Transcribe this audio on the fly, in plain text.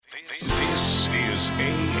is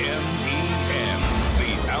AMEN,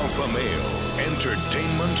 the Alpha Male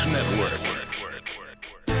Entertainment Network.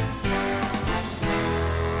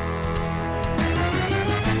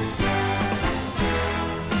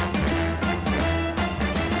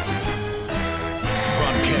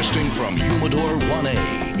 Broadcasting from Humidor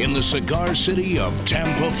 1A in the cigar city of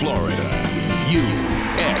Tampa, Florida,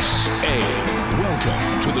 USA.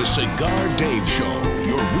 Welcome to the Cigar Dave Show,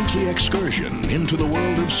 your weekly excursion into the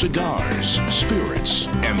world of cigars, spirits,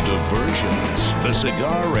 and diversions. The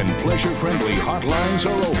cigar and pleasure-friendly hotlines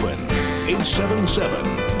are open.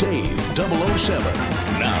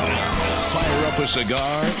 877-DAVE-007. Now, fire up a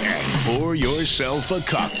cigar and pour yourself a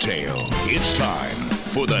cocktail. It's time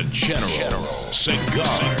for the General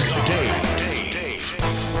Cigar Dave.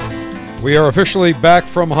 We are officially back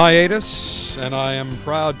from hiatus, and I am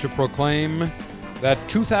proud to proclaim that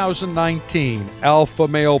 2019 Alpha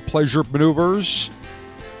Male Pleasure Maneuvers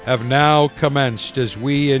have now commenced as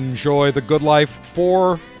we enjoy the good life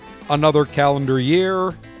for another calendar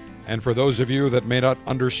year. And for those of you that may not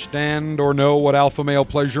understand or know what Alpha Male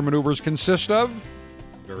Pleasure Maneuvers consist of,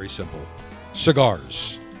 very simple.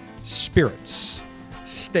 Cigars, spirits,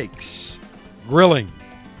 steaks, grilling,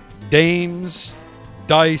 dames,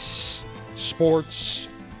 dice, sports,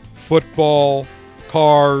 football,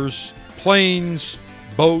 cars, planes,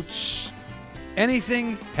 boats,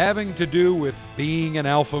 anything having to do with being an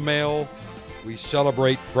alpha male. We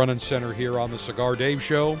celebrate front and center here on the Cigar Dave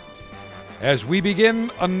Show as we begin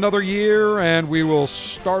another year, and we will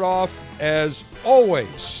start off, as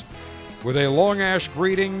always, with a Long Ash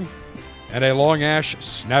greeting and a Long Ash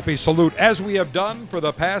snappy salute, as we have done for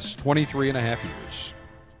the past 23 and a half years.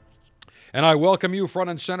 And I welcome you front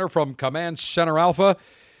and center from Command Center Alpha,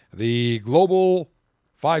 the global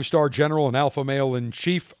five-star general and alpha male in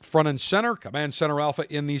chief front and center, Command Center Alpha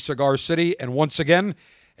in the Cigar City. And once again,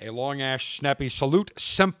 a Long Ash snappy salute,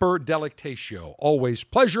 Semper Delectatio. Always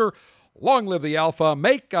pleasure. Long live the Alpha.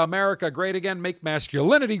 Make America great again. Make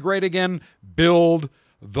masculinity great again. Build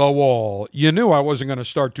the wall. You knew I wasn't going to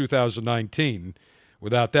start 2019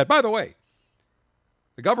 without that. By the way,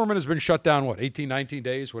 the government has been shut down, 18, 19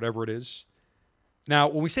 days, whatever it is. Now,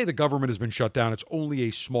 when we say the government has been shut down, it's only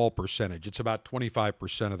a small percentage. It's about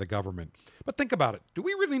 25% of the government. But think about it. Do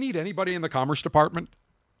we really need anybody in the Commerce Department?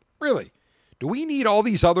 Really? Do we need all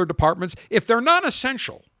these other departments? If they're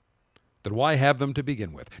non-essential, then why have them to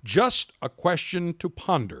begin with? Just a question to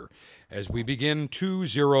ponder as we begin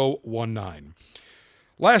 2019.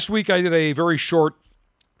 Last week, I did a very short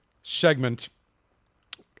segment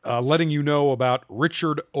letting you know about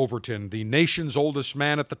Richard Overton, the nation's oldest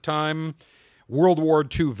man at the time, World War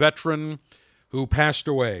II veteran who passed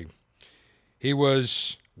away. He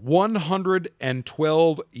was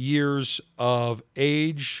 112 years of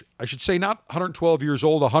age. I should say not 112 years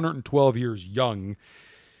old, 112 years young,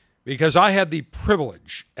 because I had the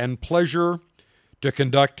privilege and pleasure to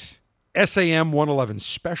conduct SAM 111,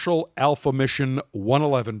 Special Alpha Mission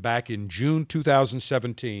 111, back in June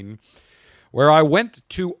 2017, where I went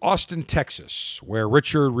to Austin, Texas, where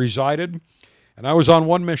Richard resided, and I was on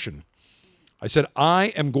one mission. I said,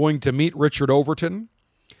 I am going to meet Richard Overton.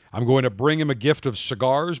 I'm going to bring him a gift of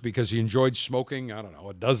cigars because he enjoyed smoking,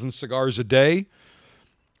 a dozen cigars a day.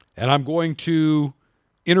 And I'm going to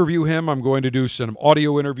interview him. I'm going to do some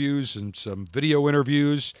audio interviews and some video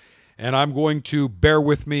interviews. And I'm going to bear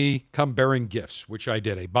with me, come bearing gifts, which I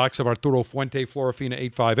did. A box of Arturo Fuente Florafina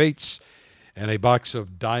 858s and a box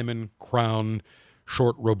of Diamond Crown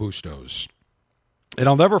Short Robustos. And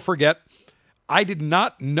I'll never forget, I did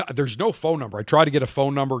not know, there's no phone number. I tried to get a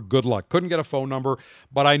phone number. Good luck. Couldn't get a phone number,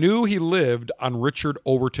 but I knew he lived on Richard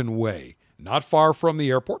Overton Way, not far from the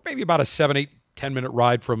airport, maybe about a 7, 8, 10-minute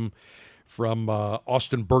ride from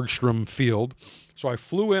Austin Bergstrom Field. So I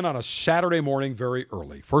flew in on a Saturday morning very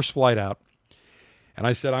early, first flight out, and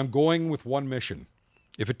I said, I'm going with one mission.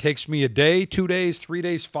 If it takes me a day, 2 days, 3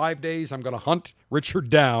 days, 5 days, I'm going to hunt Richard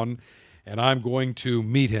down, and I'm going to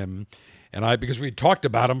meet him. And because we talked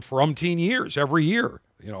about him for umpteen years, every year.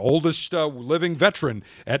 Oldest living veteran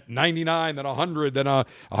at 99, then 100, then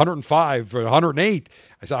 105, 108.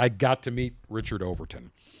 I said, I got to meet Richard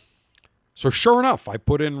Overton. So sure enough, I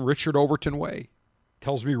put in Richard Overton Way.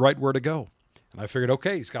 Tells me right where to go. And I figured,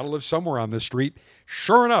 okay, he's got to live somewhere on this street.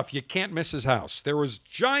 Sure enough, you can't miss his house. There was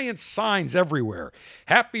giant signs everywhere.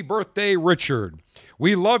 Happy birthday, Richard.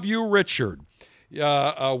 We love you, Richard.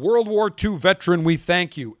 World War II veteran, we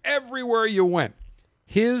thank you. Everywhere you went.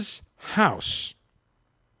 His house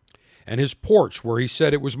and his porch, where he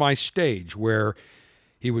said it was my stage, where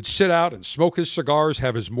he would sit out and smoke his cigars,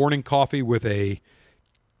 have his morning coffee with a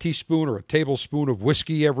teaspoon or a tablespoon of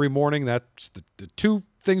whiskey every morning. That's the two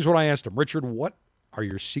things when I asked him, Richard, what are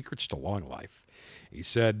your secrets to long life? He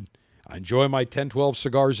said, I enjoy my 10, 12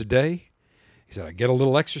 cigars a day. He said, I get a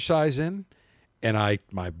little exercise in. And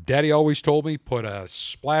my daddy always told me, put a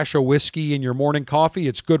splash of whiskey in your morning coffee.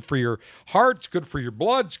 It's good for your heart. It's good for your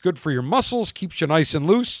blood. It's good for your muscles. Keeps you nice and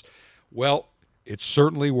loose. Well, it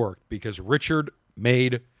certainly worked because Richard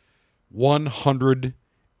made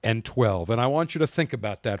 112. And I want you to think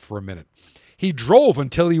about that for a minute. He drove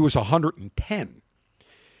until he was 110.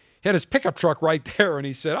 He had his pickup truck right there, and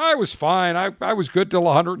he said, I was fine. I was good till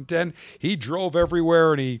 110. He drove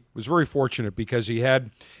everywhere, and he was very fortunate because he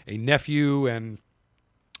had a nephew and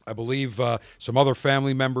I believe some other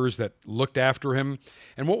family members that looked after him.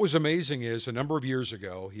 And what was amazing is a number of years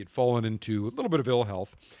ago, he had fallen into a little bit of ill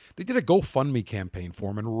health. They did a GoFundMe campaign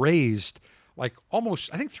for him and raised like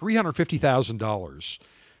almost, I think, $350,000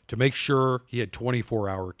 to make sure he had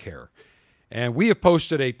 24-hour care. And we have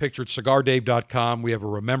posted a picture at CigarDave.com. We have a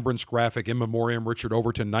remembrance graphic in memoriam, Richard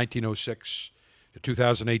Overton, 1906 to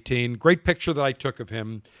 2018. Great picture that I took of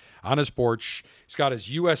him on his porch. He's got his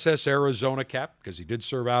USS Arizona cap because he did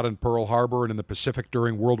serve out in Pearl Harbor and in the Pacific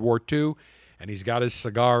during World War II. And he's got his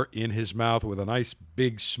cigar in his mouth with a nice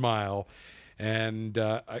big smile. And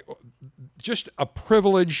just a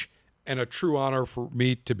privilege and a true honor for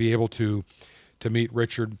me to be able to meet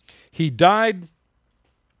Richard. He died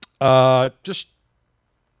just,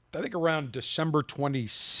 I think, around December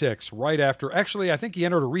 26, right after. Actually, I think he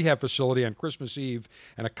entered a rehab facility on Christmas Eve,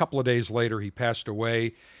 and a couple of days later he passed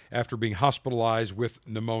away after being hospitalized with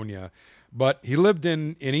pneumonia. But he lived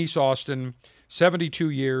in East Austin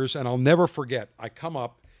 72 years, and I'll never forget. I come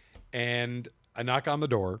up, and I knock on the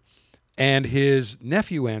door, and his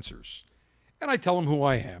nephew answers. And I tell him who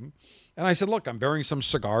I am. And I said, look, I'm bearing some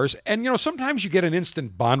cigars. And, sometimes you get an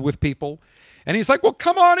instant bond with people. And he's like, well,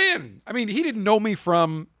 come on in. I mean, he didn't know me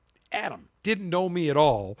from Adam, didn't know me at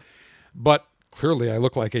all. But clearly I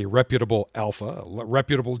look like a reputable alpha, a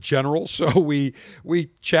reputable general. So we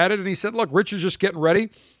chatted, and he said, look, Richard's just getting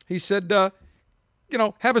ready. He said,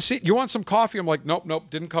 have a seat. You want some coffee? I'm like,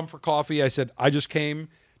 nope, didn't come for coffee. I said, I just came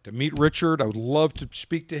to meet Richard. I would love to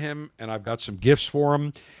speak to him, and I've got some gifts for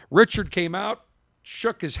him. Richard came out,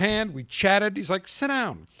 shook his hand. We chatted. He's like, sit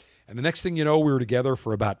down. And the next thing you know, we were together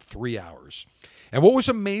for about 3 hours. And what was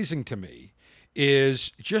amazing to me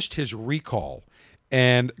is just his recall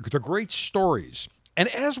and the great stories. And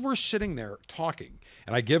as we're sitting there talking,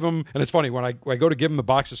 and I give him, and it's funny, when I go to give him the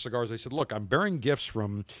box of cigars, I said, look, I'm bearing gifts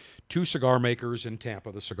from 2 cigar makers in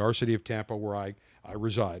Tampa, the Cigar City of Tampa, where I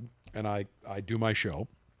reside, and I do my show.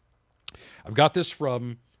 I've got this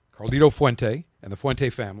from Carlito Fuente and the Fuente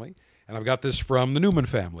family, and I've got this from the Newman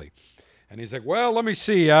family. And he's like, well, let me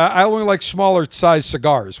see. I only like smaller size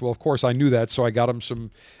cigars. Well, of course, I knew that, so I got him some,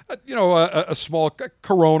 a small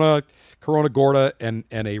Corona Gorda, and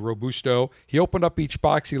a Robusto. He opened up each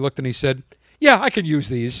box. He looked and he said, yeah, I can use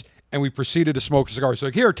these. And we proceeded to smoke cigars. So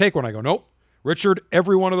like, here, take one. I go, nope. Richard,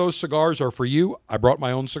 every one of those cigars are for you. I brought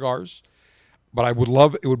my own cigars. But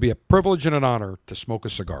it would be a privilege and an honor to smoke a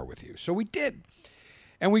cigar with you. So we did.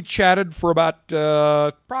 And we chatted for about,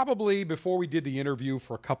 probably before we did the interview,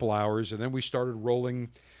 for a couple hours. And then we started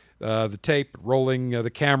rolling the tape, rolling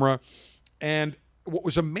the camera. And what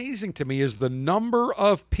was amazing to me is the number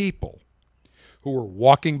of people who were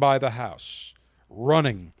walking by the house,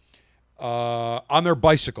 running, on their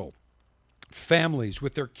bicycle, families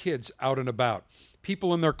with their kids out and about,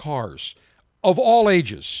 people in their cars, of all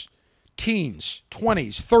ages, teens,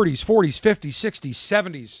 20s, 30s, 40s, 50s, 60s,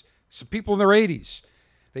 70s, some people in their 80s.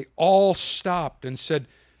 They all stopped and said,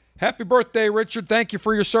 happy birthday, Richard. Thank you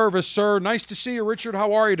for your service, sir. Nice to see you, Richard.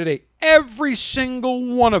 How are you today? Every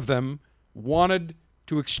single one of them wanted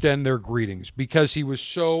to extend their greetings because he was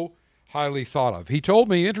so highly thought of. He told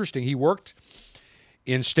me, interesting, he worked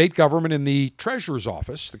in state government in the treasurer's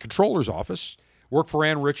office, the controller's office, worked for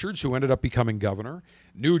Ann Richards, who ended up becoming governor,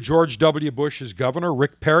 knew George W. Bush as governor,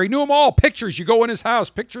 Rick Perry, knew them all. Pictures, you go in his house,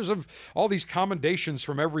 pictures of all these commendations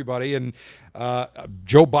from everybody. And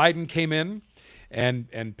Joe Biden came in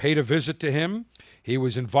and paid a visit to him. He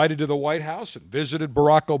was invited to the White House and visited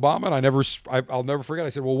Barack Obama. And I'll never forget. I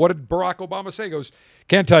said, well, what did Barack Obama say? He goes,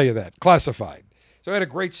 can't tell you that. Classified. So I had a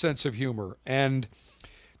great sense of humor. And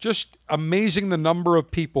just amazing the number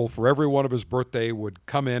of people for every one of his birthday would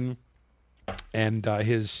come in. And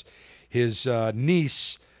his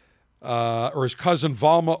niece or his cousin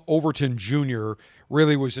Valma Overton Jr.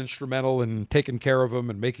 really was instrumental in taking care of him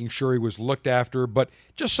and making sure he was looked after. But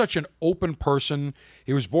just such an open person.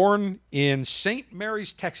 He was born in St.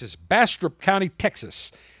 Mary's, Texas, Bastrop County,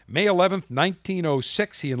 Texas, May 11th,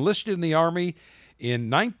 1906. He enlisted in the Army in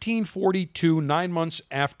 1942, 9 months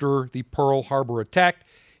after the Pearl Harbor attack.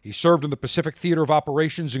 He served in the Pacific Theater of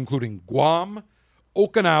Operations, including Guam,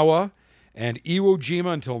 Okinawa, and Iwo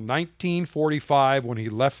Jima until 1945 when he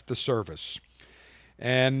left the service.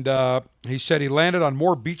 And he said he landed on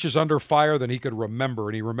more beaches under fire than he could remember,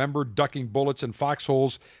 and he remembered ducking bullets in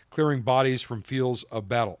foxholes, clearing bodies from fields of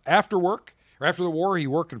battle. After the war, he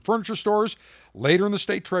worked in furniture stores, later in the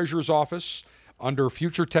state treasurer's office under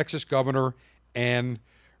future Texas Governor Ann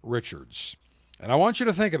Richards. And I want you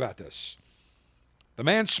to think about this. The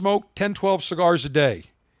man smoked 10, 12 cigars a day,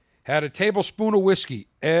 had a tablespoon of whiskey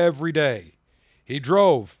every day. He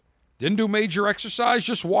drove, didn't do major exercise,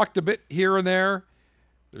 just walked a bit here and there.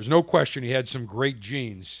 There's no question he had some great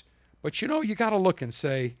genes. But you got to look and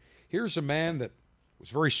say, here's a man that was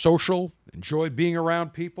very social, enjoyed being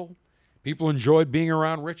around people. People enjoyed being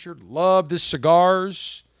around Richard, loved his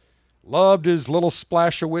cigars, loved his little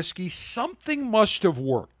splash of whiskey. Something must have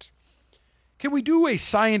worked. Can we do a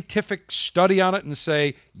scientific study on it and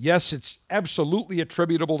say, yes, it's absolutely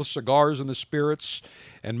attributable to cigars and the spirits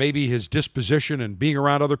and maybe his disposition and being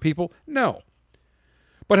around other people? No.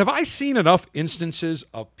 But have I seen enough instances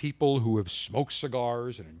of people who have smoked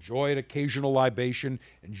cigars and enjoyed occasional libation,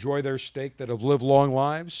 enjoy their steak, that have lived long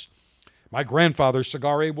lives? My grandfather,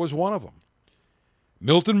 Cigar Abe, was one of them.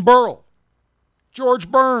 Milton Berle, George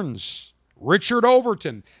Burns, Richard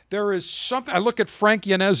Overton. There is something. I look at Frank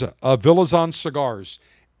Yaneza of Villazon Cigars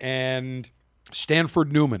and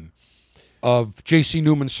Stanford Newman of J.C.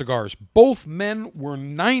 Newman Cigars. Both men were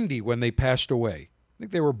 90 when they passed away. I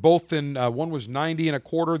think they were both in, one was 90 and a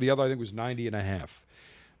quarter, the other I think was 90 and a half.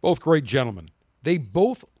 Both great gentlemen. They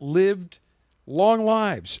both lived long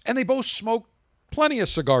lives, and they both smoked plenty of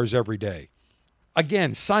cigars every day.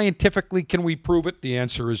 Again, scientifically, can we prove it? The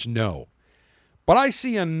answer is no. But I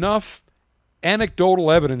see enough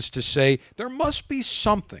anecdotal evidence to say there must be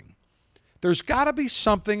something. There's got to be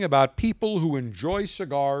something about people who enjoy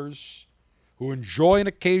cigars, who enjoy an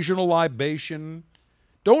occasional libation.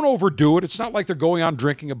 Don't overdo it. It's not like they're going on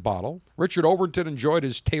drinking a bottle. Richard Overton enjoyed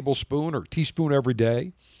his tablespoon or teaspoon every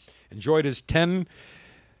day, enjoyed his 10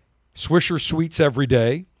 Swisher Sweets every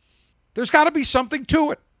day. There's got to be something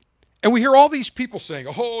to it. And we hear all these people saying,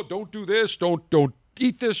 oh, don't do this, don't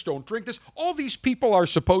eat this, don't drink this. All these people are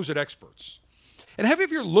supposed experts. And have you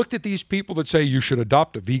ever looked at these people that say you should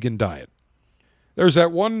adopt a vegan diet? There's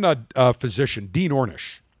that one physician, Dean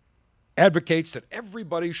Ornish, advocates that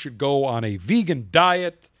everybody should go on a vegan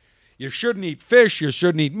diet. You shouldn't eat fish, you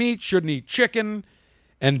shouldn't eat meat, shouldn't eat chicken.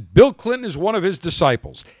 And Bill Clinton is one of his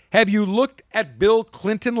disciples. Have you looked at Bill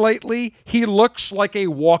Clinton lately? He looks like a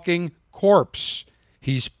walking corpse.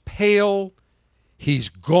 He's pale. He's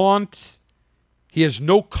gaunt. He has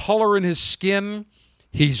no color in his skin.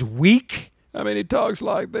 He's weak. I mean, he talks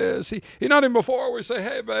like this. He not even before we say,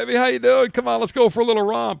 hey, baby, how you doing? Come on, let's go for a little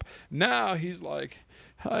romp. Now he's like,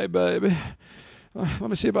 hi, baby. Let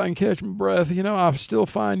me see if I can catch my breath. I still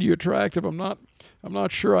find you attractive. I'm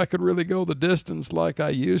not sure I could really go the distance like I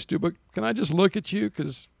used to, but can I just look at you?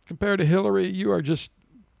 Because compared to Hillary, you're just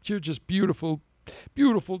beautiful,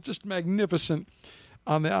 beautiful, just magnificent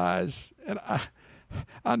on the eyes. And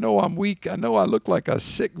I know I'm weak. I know I look like a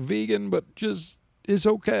sick vegan, but just is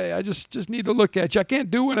okay. I just need to look at you. I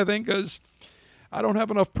can't do anything because I don't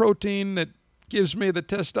have enough protein that gives me the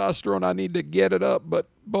testosterone I need to get it up. But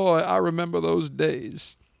boy, I remember those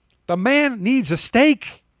days. The man needs a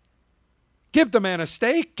steak. Give the man a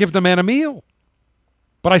steak. Give the man a meal.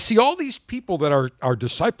 But I see all these people that are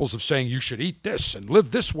disciples of saying you should eat this and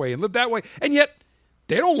live this way and live that way, and yet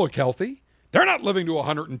they don't look healthy. They're not living to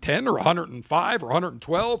 110 or 105 or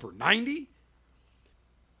 112 or 90.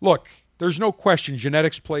 Look, there's no question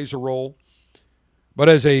genetics plays a role. But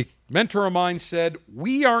as a mentor of mine said,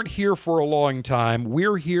 we aren't here for a long time.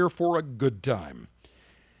 We're here for a good time.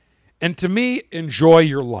 And to me, enjoy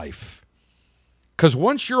your life. Because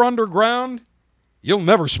once you're underground, you'll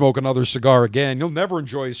never smoke another cigar again. You'll never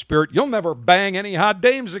enjoy a spirit. You'll never bang any hot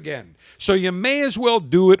dames again. So you may as well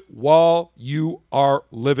do it while you are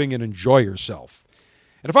living and enjoy yourself.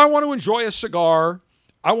 And if I want to enjoy a cigar,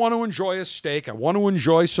 I want to enjoy a steak, I want to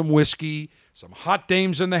enjoy some whiskey, some hot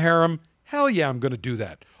dames in the harem, hell yeah, I'm going to do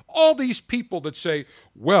that. All these people that say,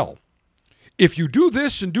 well, if you do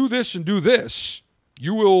this and do this and do this,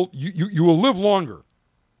 you will live longer.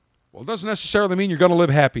 Well, it doesn't necessarily mean you're going to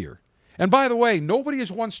live happier. And by the way, nobody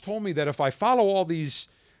has once told me that if I follow all these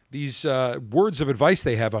words of advice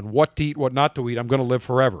they have on what to eat, what not to eat, I'm going to live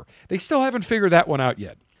forever. They still haven't figured that one out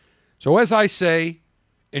yet. So as I say,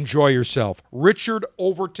 enjoy yourself. Richard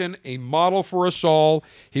Overton, a model for us all.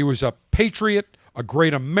 He was a patriot, a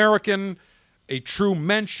great American, a true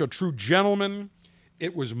mensch, a true gentleman.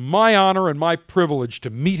 It was my honor and my privilege to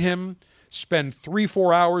meet him, spend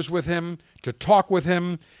 3-4 hours with him, to talk with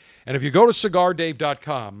him. And if you go to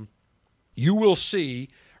CigarDave.com, you will see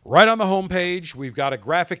right on the homepage, we've got a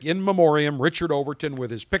graphic in memoriam, Richard Overton with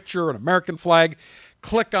his picture, an American flag.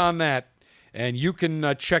 Click on that, and you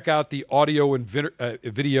can check out the audio and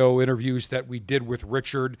video interviews that we did with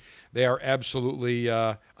Richard. They are absolutely,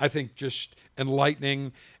 I think, just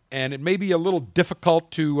enlightening. And it may be a little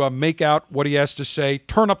difficult to make out what he has to say.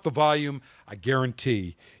 Turn up the volume. I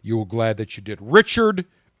guarantee you will be glad that you did. Richard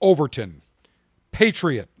Overton,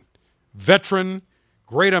 patriot, veteran,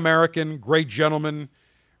 great American, great gentleman.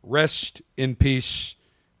 Rest in peace,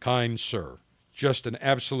 kind sir. Just an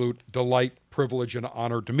absolute delight, privilege, and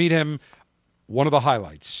honor to meet him. One of the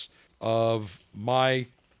highlights of my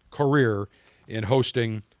career in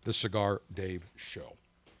hosting the Cigar Dave Show.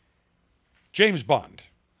 James Bond,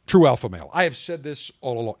 true alpha male. I have said this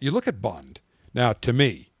all along. You look at Bond. Now, to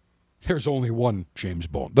me, there's only one James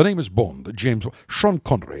Bond. The name is Bond. James Bond. Sean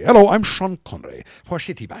Connery. Hello, I'm Sean Connery for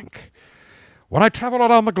Citibank. When I travel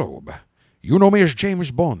around the globe, you know me as James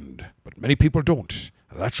Bond, but many people don't.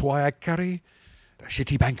 That's why I carry the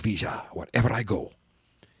Citibank Visa wherever I go.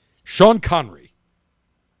 Sean Connery,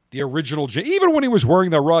 the original James. Even when he was wearing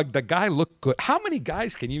the rug, the guy looked good. How many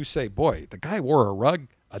guys can you say, boy, the guy wore a rug,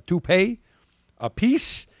 a toupee, a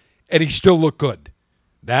piece, and he still looked good?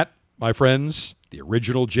 That, my friends, the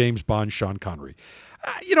original James Bond, Sean Connery.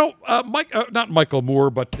 Not Michael Moore,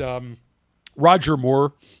 but Roger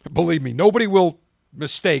Moore. Believe me, nobody will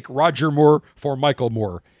mistake Roger Moore for Michael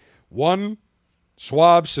Moore. One,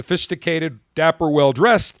 suave, sophisticated, dapper,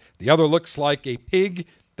 well-dressed. The other looks like a pig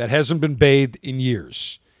that hasn't been bathed in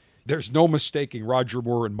years. There's no mistaking Roger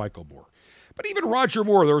Moore and Michael Moore. But even Roger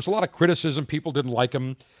Moore, there was a lot of criticism. People didn't like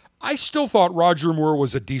him. I still thought Roger Moore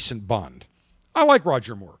was a decent Bond. I like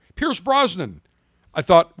Roger Moore. Pierce Brosnan, I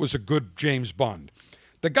thought, was a good James Bond.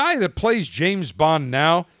 The guy that plays James Bond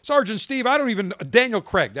now, Sergeant Steve, Daniel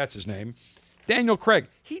Craig, that's his name. Daniel Craig,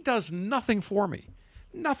 he does nothing for me.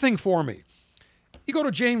 Nothing for me. You go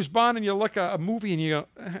to James Bond and you look at a movie and you go,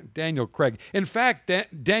 Daniel Craig. In fact,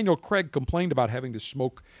 Daniel Craig complained about having to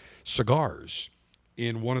smoke cigars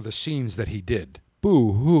in one of the scenes that he did.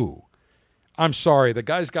 Boo-hoo. I'm sorry, the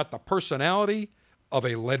guy's got the personality of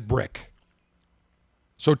a lead brick.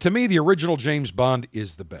 So to me, the original James Bond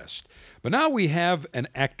is the best. But now we have an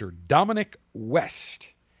actor, Dominic West,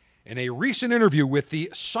 in a recent interview with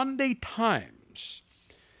the Sunday Times,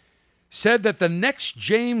 said that the next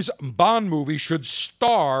James Bond movie should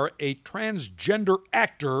star a transgender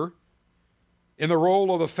actor in the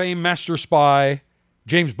role of the famed master spy,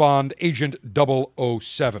 James Bond, Agent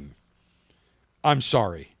 007. I'm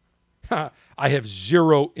sorry. I have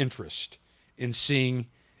zero interest in seeing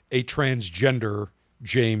a transgender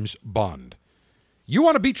James Bond. You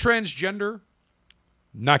want to be transgender?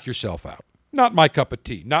 Knock yourself out. Not my cup of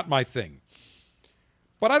tea. Not my thing.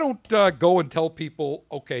 But I don't go and tell people,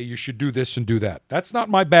 okay, you should do this and do that. That's not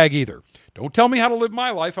my bag either. Don't tell me how to live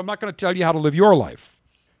my life. I'm not going to tell you how to live your life.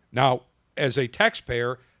 Now, as a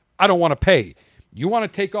taxpayer, I don't want to pay. You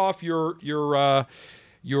want to take off your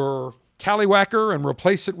tallywhacker and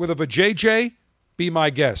replace it with a vajayjay? Be my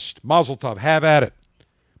guest. Mazel tov. Have at it.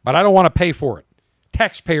 But I don't want to pay for it.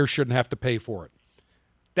 Taxpayers shouldn't have to pay for it.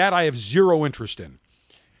 That I have zero interest in.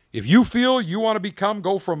 If you feel you want to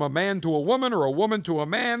go from a man to a woman, or a woman to a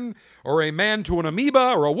man, or a man to an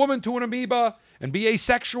amoeba, or a woman to an amoeba, and be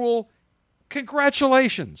asexual,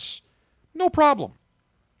 congratulations. No problem.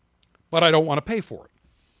 But I don't want to pay for it.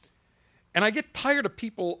 And I get tired of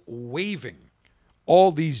people waving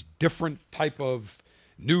all these different type of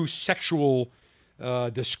new sexual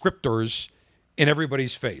descriptors in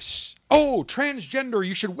everybody's face. Oh, transgender,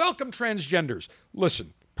 you should welcome transgenders.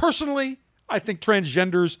 Listen, personally, I think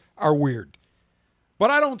transgenders are weird.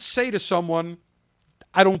 But I don't say to someone,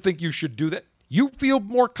 I don't think you should do that. You feel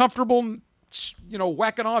more comfortable,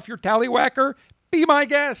 whacking off your tallywhacker? Be my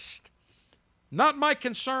guest. Not my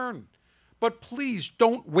concern. But please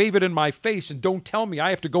don't wave it in my face and don't tell me I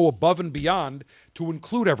have to go above and beyond to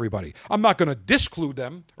include everybody. I'm not going to disclude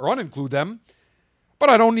them or uninclude them, but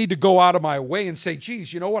I don't need to go out of my way and say,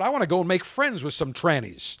 geez, you know what? I want to go and make friends with some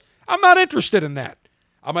trannies. I'm not interested in that.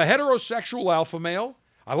 I'm a heterosexual alpha male.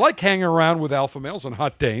 I like hanging around with alpha males and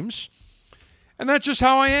hot dames. And that's just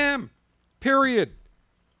how I am. Period.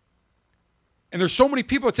 And there's so many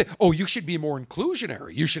people that say, oh, you should be more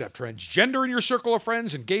inclusionary. You should have transgender in your circle of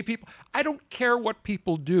friends and gay people. I don't care what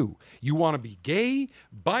people do. You want to be gay,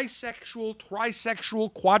 bisexual,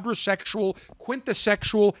 trisexual, quadrisexual,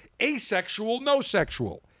 quintasexual, asexual, no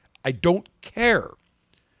sexual. I don't care.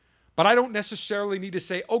 But I don't necessarily need to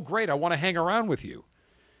say, oh, great, I want to hang around with you.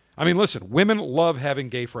 I mean, listen, women love having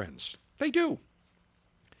gay friends. They do.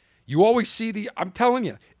 You always see I'm telling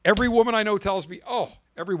you, every woman I know tells me, oh,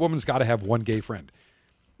 every woman's got to have one gay friend.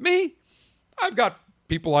 Me, I've got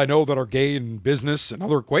people I know that are gay in business and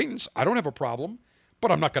other acquaintance. I don't have a problem,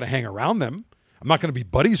 but I'm not going to hang around them. I'm not going to be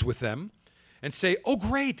buddies with them and say, oh,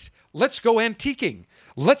 great, let's go antiquing.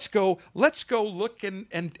 Let's go look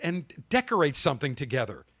and decorate something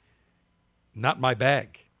together. Not my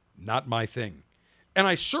bag, not my thing. And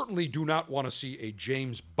I certainly do not want to see a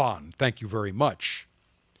James Bond, thank you very much,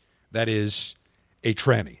 that is a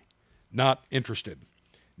tranny. Not interested.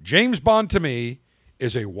 James Bond to me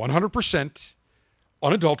is a 100%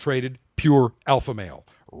 unadulterated, pure alpha male.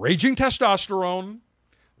 Raging testosterone,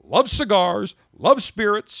 loves cigars, loves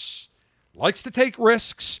spirits, likes to take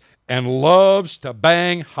risks, and loves to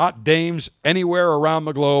bang hot dames anywhere around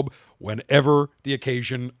the globe whenever the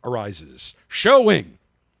occasion arises. Showing.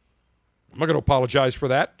 I'm not going to apologize for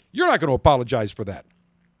that. You're not going to apologize for that.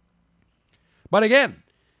 But again,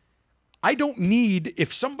 I don't need,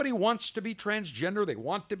 if somebody wants to be transgender, they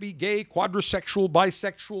want to be gay, quadrisexual,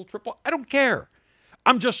 bisexual, triple, I don't care.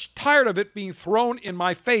 I'm just tired of it being thrown in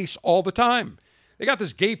my face all the time. They got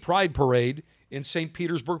this gay pride parade in St.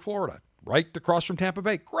 Petersburg, Florida, right across from Tampa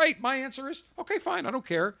Bay. Great. My answer is, okay, fine, I don't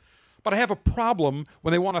care. But I have a problem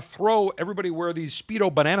when they want to throw everybody wear these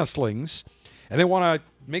Speedo banana slings and they want to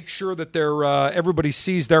make sure that everybody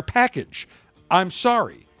sees their package. I'm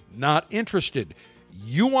sorry, not interested.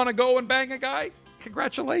 You want to go and bang a guy?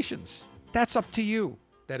 Congratulations. That's up to you.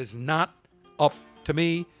 That is not up to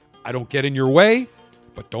me. I don't get in your way,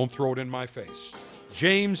 but don't throw it in my face.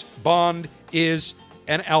 James Bond is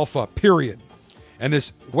an alpha, period. And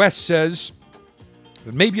this Wes says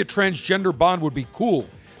that maybe a transgender Bond would be cool.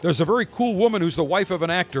 There's a very cool woman who's the wife of an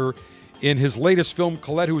actor in his latest film,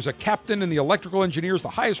 Colette, who is a captain in the electrical engineers, the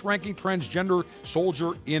highest-ranking transgender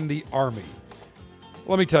soldier in the Army.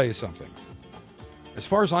 Let me tell you something. As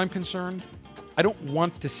far as I'm concerned, I don't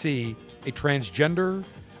want to see a transgender.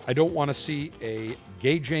 I don't want to see a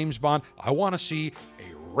gay James Bond. I want to see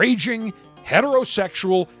a raging,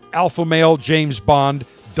 heterosexual, alpha male James Bond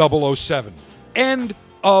 007. End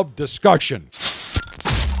of discussion.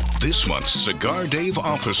 This month's Cigar Dave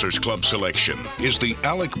Officers Club selection is the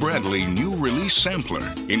Alec Bradley new release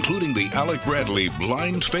sampler, including the Alec Bradley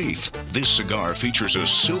Blind Faith. This cigar features a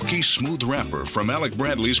silky smooth wrapper from Alec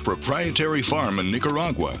Bradley's proprietary farm in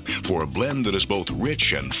Nicaragua for a blend that is both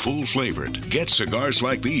rich and full-flavored. Get cigars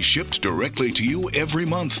like these shipped directly to you every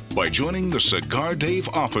month by joining the Cigar Dave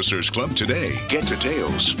Officers Club today. Get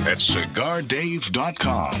details at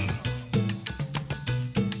CigarDave.com.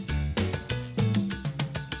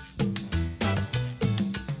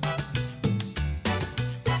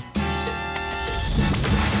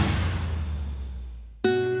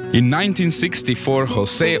 In 1964,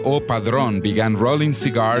 Jose O. Padron began rolling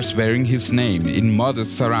cigars bearing his name in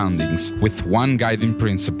modest surroundings with one guiding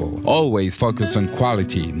principle: always focus on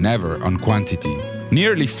quality, never on quantity.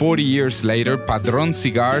 Nearly 40 years later, Padron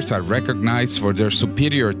cigars are recognized for their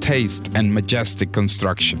superior taste and majestic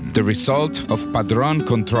construction, the result of Padron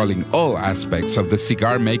controlling all aspects of the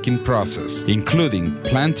cigar-making process, including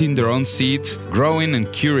planting their own seeds, growing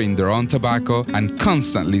and curing their own tobacco, and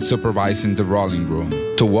constantly supervising the rolling room.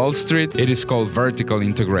 To Wall Street, it is called vertical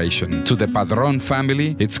integration. To the Padron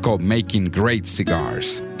family, it's called making great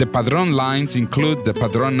cigars. The Padron lines include the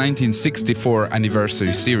Padron 1964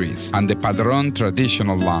 Anniversary Series and the Padron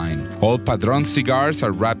Traditional line. All Padron cigars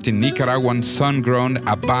are wrapped in Nicaraguan sun-grown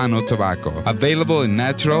Habano tobacco, available in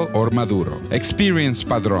natural or Maduro. Experience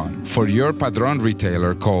Padron. For your Padron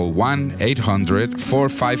retailer, call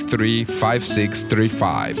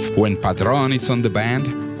 1-800-453-5635. When Padron is on the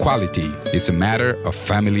band, quality is a matter of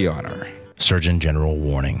family honor. Surgeon General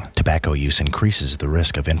warning: tobacco use increases the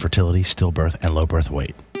risk of infertility, stillbirth, and low birth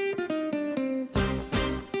weight.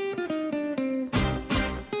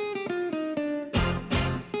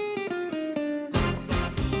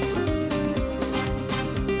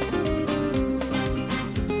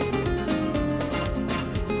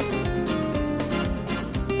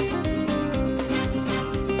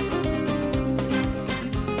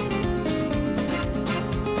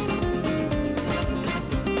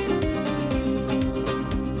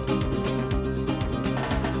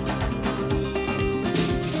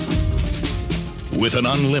 With an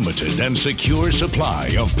unlimited and secure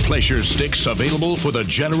supply of pleasure sticks available for the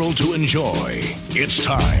general to enjoy, it's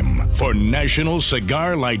time for National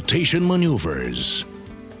Cigar Lightation Maneuvers.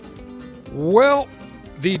 Well,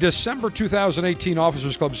 the December 2018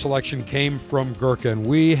 Officers Club selection came from Gurkha, and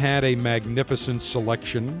we had a magnificent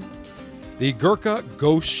selection. The Gurkha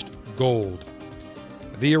Ghost Gold.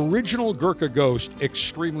 The original Gurkha Ghost,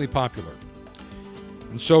 extremely popular.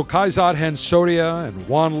 And so Kaizad Hansodia and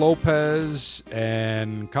Juan Lopez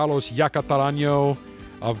and Carlos Yacatarano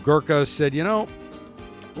of Gurkha said,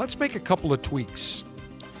 let's make a couple of tweaks.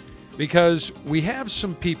 Because we have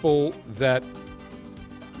some people that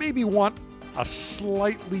maybe want a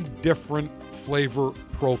slightly different flavor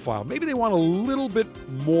profile. Maybe they want a little bit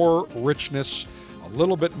more richness, a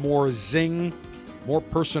little bit more zing, more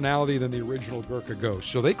personality than the original Gurkha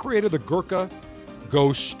Ghost. So they created the Gurkha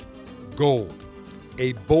Ghost Gold,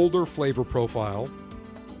 a bolder flavor profile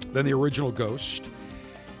than the original Ghost.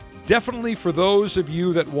 Definitely for those of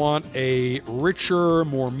you that want a richer,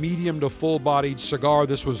 more medium to full-bodied cigar,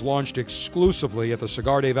 this was launched exclusively at the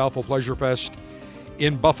Cigar Dave Alpha Pleasure Fest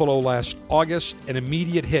in Buffalo last August. An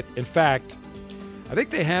immediate hit. In fact, I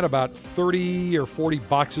think they had about 30 or 40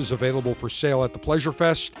 boxes available for sale at the Pleasure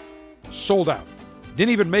Fest. Sold out.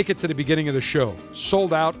 Didn't even make it to the beginning of the show.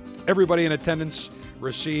 Sold out. Everybody in attendance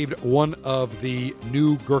received one of the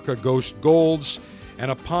new Gurkha Ghost Golds. And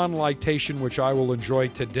upon lightation, which I will enjoy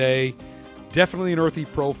today, definitely an earthy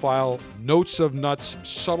profile, notes of nuts,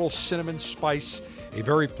 subtle cinnamon spice, a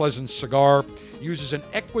very pleasant cigar. Uses an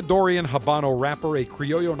Ecuadorian Habano wrapper, a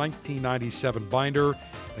Criollo 1997 binder,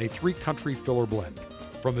 and a 3-country filler blend.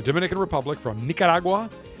 From the Dominican Republic, from Nicaragua,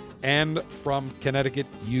 and from Connecticut,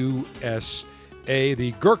 USA.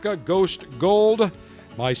 The Gurkha Ghost Gold,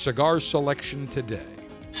 my cigar selection today.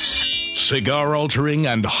 Cigar-altering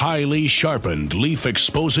and highly sharpened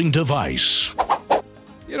leaf-exposing device.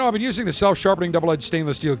 I've been using the self-sharpening double-edged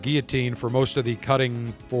stainless steel guillotine for most of the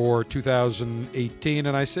cutting for 2018,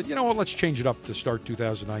 and I said, let's change it up to start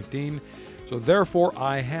 2019. So therefore,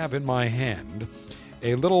 I have in my hand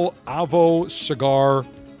a little Avo cigar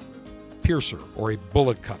piercer, or a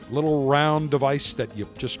bullet cut. Little round device that you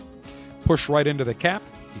just push right into the cap.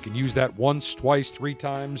 You can use that once, twice, 3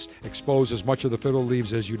 times, expose as much of the fiddle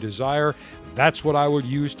leaves as you desire. That's what I will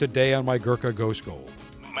use today on my Gurkha Ghost Gold.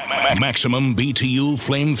 Maximum BTU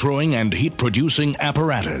flame-throwing and heat-producing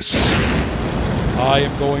apparatus. I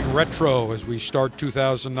am going retro as we start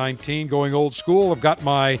 2019, going old school. I've got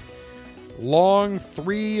my long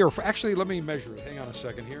actually, let me measure it. Hang on a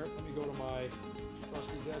second here. Let me go to my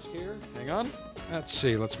trusty desk here. Hang on. Let's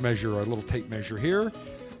see. Let's measure a little tape measure here.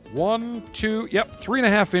 1, 2,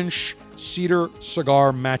 3.5-inch cedar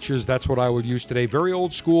cigar matches. That's what I would use today. Very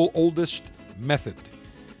old school, oldest method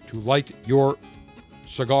to light your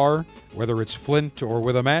cigar, whether it's flint or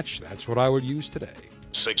with a match. That's what I would use today.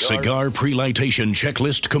 Cigar pre-lightation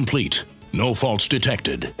checklist complete. No faults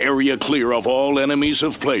detected. Area clear of all enemies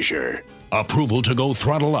of pleasure. Approval to go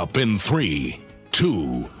throttle up in 3,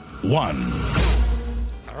 2, 1.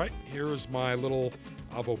 All right, here's my little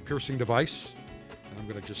Avo piercing device. And I'm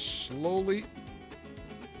going to just slowly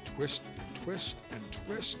twist and twist and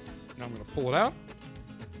twist. Now I'm going to pull it out.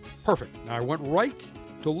 Perfect. Now I went right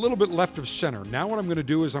to a little bit left of center. Now what I'm going to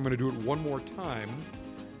do is I'm going to do it one more time.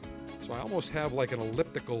 So I almost have like an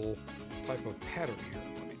elliptical type of pattern here.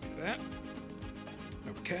 Let me do that.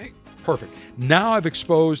 Okay, perfect. Now I've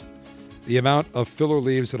exposed the amount of filler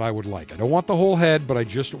leaves that I would like. I don't want the whole head, but I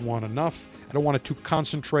just want enough. I don't want it too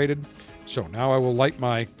concentrated. So now I will light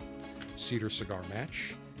my cedar cigar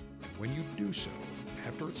match. And when you do so,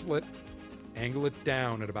 after it's lit, angle it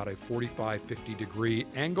down at about a 45-50 degree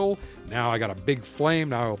angle. Now I got a big flame.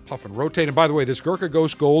 Now I'll puff and rotate. And by the way, this Gurkha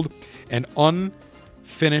Ghost Gold, an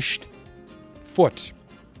unfinished foot.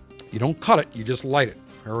 You don't cut it, you just light it.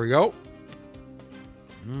 Here we go.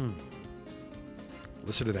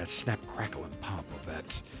 Listen to that snap, crackle, and pop of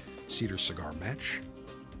that cedar cigar match.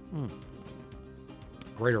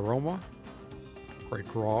 Great aroma. Great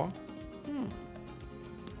draw.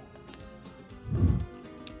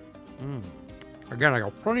 Again, I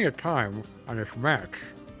got plenty of time on this match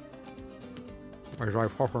as I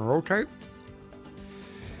puff and rotate.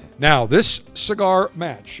 Now, this cigar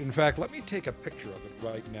match, in fact, let me take a picture of it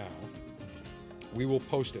right now. We will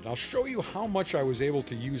post it. I'll show you how much I was able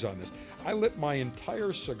to use on this. I lit my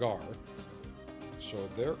entire cigar. So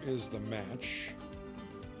there is the match.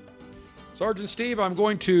 Sergeant Steve, I'm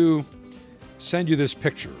going to send you this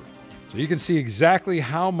picture so you can see exactly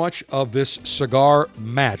how much of this cigar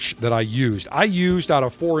match that I used. I used out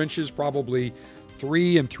of 4 inches, probably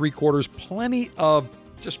 3 3/4,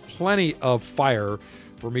 plenty of fire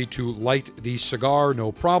for me to light the cigar,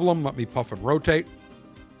 no problem. Let me puff and rotate.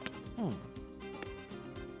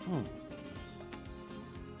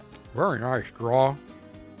 Very nice draw.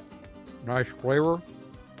 Nice flavor.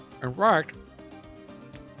 In fact,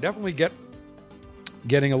 definitely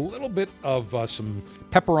getting a little bit of some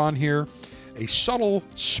pepper on here. A subtle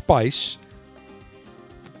spice.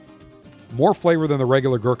 More flavor than the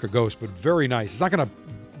regular Gurkha Ghost, but very nice. It's not going to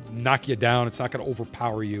knock you down. It's not going to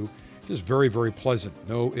overpower you. Just very, very pleasant.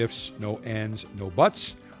 No ifs, no ands, no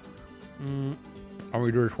buts. I'm going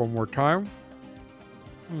to do this one more time.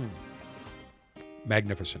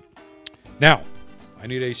 Magnificent. Now, I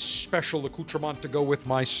need a special accoutrement to go with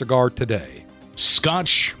my cigar today.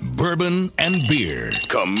 Scotch, bourbon, and beer.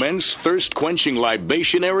 Commence thirst-quenching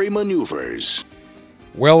libationary maneuvers.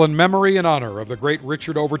 Well, in memory and honor of the great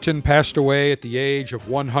Richard Overton, passed away at the age of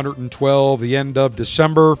 112, the end of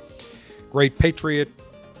December. Great patriot,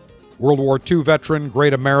 World War II veteran,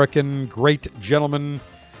 great American, great gentleman,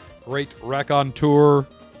 great raconteur,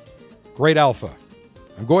 great alpha.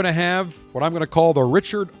 I'm going to have what I'm going to call the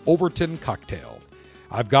Richard Overton cocktail.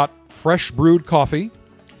 I've got fresh brewed coffee,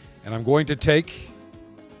 and I'm going to take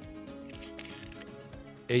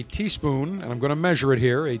a teaspoon, and I'm going to measure it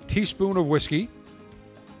here, a teaspoon of whiskey.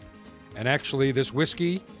 And actually, this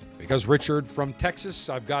whiskey, because Richard from Texas,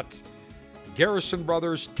 I've got Garrison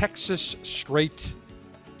Brothers Texas Straight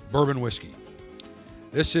Bourbon Whiskey.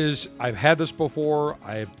 I've had this before.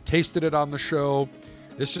 I have tasted it on the show.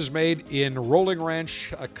 This is made in Rolling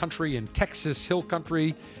Ranch country in Texas Hill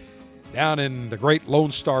Country, down in the great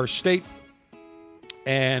Lone Star State.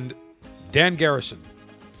 And Dan Garrison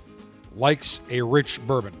likes a rich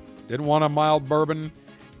bourbon. Didn't want a mild bourbon.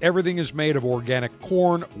 Everything is made of organic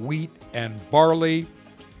corn, wheat, and barley.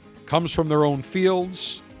 Comes from their own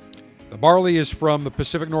fields. The barley is from the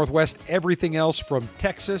Pacific Northwest. Everything else from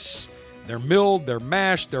Texas. They're milled, they're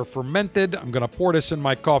mashed, they're fermented. I'm going to pour this in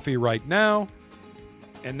my coffee right now.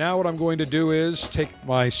 And now what I'm going to do is take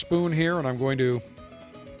my spoon here and I'm going to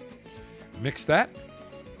mix that.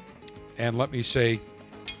 And let me say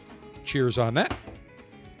cheers on that.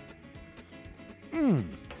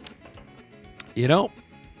 You know,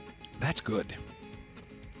 that's good.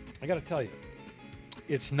 I got to tell you,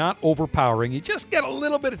 it's not overpowering. You just get a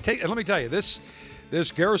little bit of taste. And let me tell you, this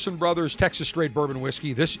Garrison Brothers Texas Straight Bourbon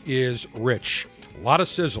Whiskey, this is rich. A lot of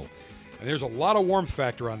sizzle. And there's a lot of warmth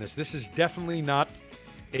factor on this. This is definitely not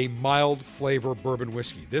a mild flavor bourbon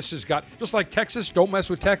whiskey. This has got, just like Texas, don't mess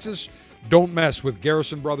with Texas. Don't mess with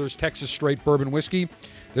Garrison Brothers Texas Straight Bourbon Whiskey.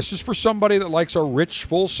 This is for somebody that likes a rich,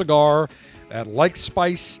 full cigar, that likes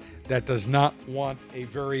spice, that does not want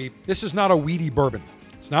this is not a weedy bourbon.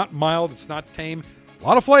 It's not mild, it's not tame. A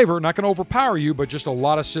lot of flavor, not going to overpower you, but just a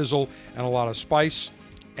lot of sizzle and a lot of spice.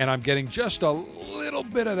 And I'm getting just a little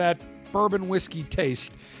bit of that bourbon whiskey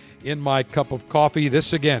taste in my cup of coffee.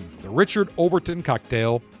 This again, the Richard Overton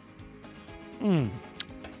cocktail.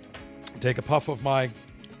 Take a puff of my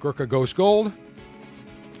Gurkha Ghost Gold.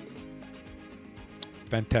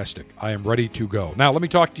 Fantastic. I am ready to go. Now, let me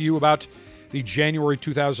talk to you about the January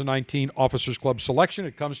 2019 Officers Club selection.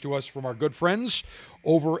 It comes to us from our good friends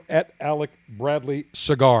over at Alec Bradley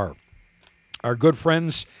Cigar. Our good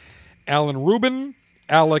friends Alan Rubin,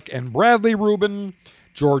 Alec and Bradley Rubin,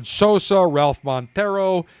 George Sosa, Ralph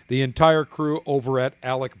Montero, the entire crew over at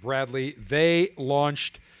Alec Bradley. They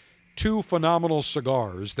launched two phenomenal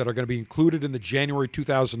cigars that are going to be included in the January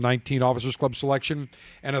 2019 Officers Club selection,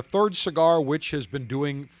 and a third cigar which has been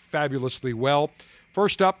doing fabulously well.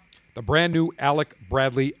 First up, the brand new Alec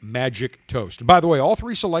Bradley Magic Toast. And by the way, all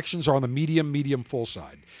three selections are on the medium, full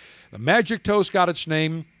side. The Magic Toast got its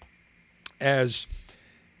name as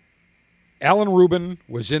Alan Rubin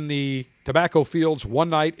was in the tobacco fields one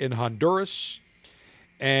night in Honduras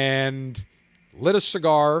and lit a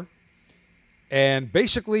cigar. And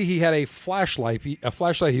basically, he had a flashlight.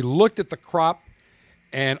 He looked at the crop,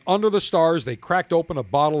 and under the stars, they cracked open a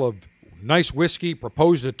bottle of nice whiskey,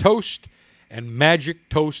 proposed a toast, and Magic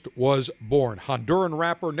Toast was born. Honduran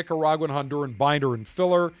wrapper, Nicaraguan, Honduran binder and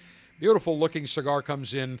filler. Beautiful looking cigar,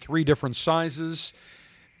 comes in 3 different sizes.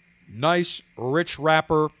 Nice, rich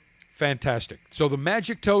wrapper. Fantastic. So the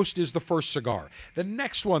Magic Toast is the first cigar. The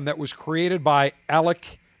next one that was created by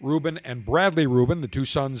Alec Rubin and Bradley Rubin, the two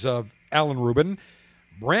sons of Alan Rubin.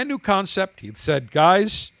 Brand new concept. He said,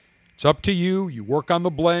 guys, it's up to you. You work on the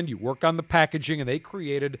blend, you work on the packaging, and they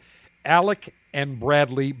created Alec and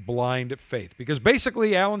Bradley Blind Faith. Because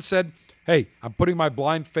basically Alan said, hey, I'm putting my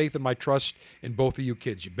blind faith and my trust in both of you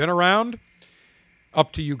kids. You've been around,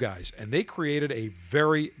 up to you guys. And they created a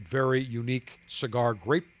very, very unique cigar.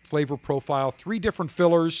 Great flavor profile. 3 different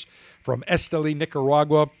fillers from Esteli,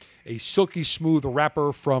 Nicaragua. A silky smooth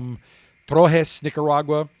wrapper from Trojes,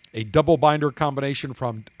 Nicaragua. A double binder combination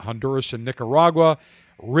from Honduras and Nicaragua.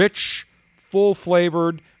 Rich,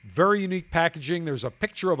 full-flavored, very unique packaging. There's a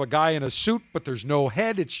picture of a guy in a suit, but there's no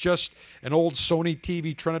head. It's just an old Sony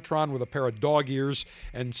TV Trinitron with a pair of dog ears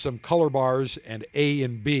and some color bars and A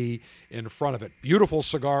and B in front of it. Beautiful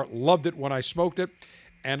cigar. Loved it when I smoked it.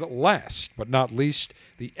 And last but not least,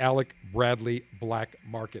 the Alec Bradley Black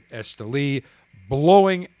Market Esteli,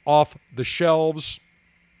 blowing off the shelves.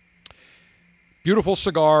 Beautiful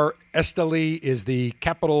cigar. Esteli is the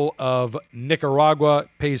capital of Nicaragua,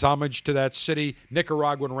 pays homage to that city.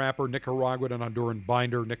 Nicaraguan wrapper, Nicaraguan and Honduran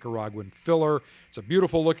binder, Nicaraguan filler. It's a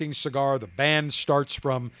beautiful-looking cigar. The band starts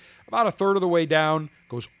from about a third of the way down,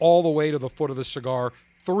 goes all the way to the foot of the cigar.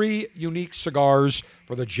 3 unique cigars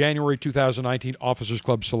for the January 2019 Officers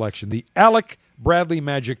Club selection. The Alec Bradley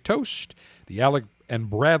Magic Toast, the Alec and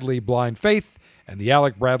Bradley Blind Faith, and the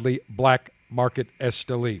Alec Bradley Black Market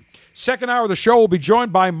Esteli. Second hour of the show will be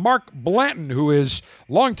joined by Mark Blanton, who is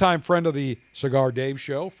longtime friend of the Cigar Dave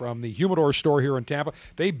Show from the Humidor store here in Tampa.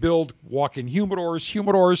 They build walk-in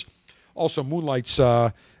humidors, also moonlights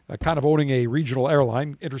kind of owning a regional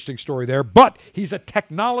airline. Interesting story there. But he's a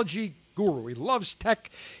technology guru. He loves tech.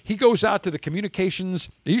 He goes out to the communications.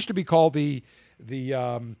 It used to be called the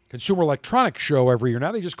Consumer Electronics Show every year.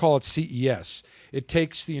 Now they just call it CES. It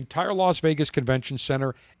takes the entire Las Vegas Convention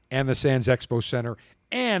Center and the Sands Expo Center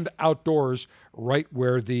and outdoors right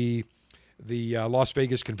where the Las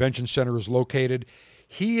Vegas Convention Center is located.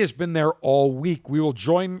 He has been there all week. He will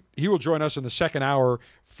join us in the second hour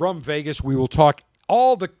from Vegas. We will talk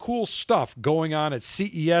all the cool stuff going on at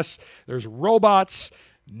CES. There's robots,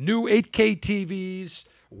 new 8K TVs,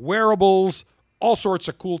 wearables, all sorts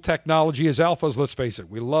of cool technology. As alphas, let's face it,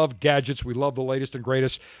 we love gadgets. We love the latest and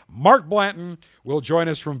greatest. Mark Blanton will join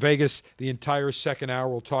us from Vegas the entire second hour.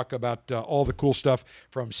 We'll talk about all the cool stuff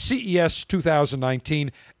from CES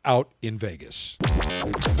 2019 out in Vegas.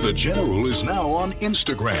 The General is now on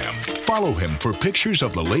Instagram. Follow him for pictures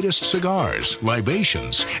of the latest cigars,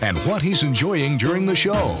 libations, and what he's enjoying during the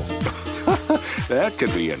show. That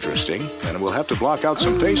could be interesting, and we'll have to block out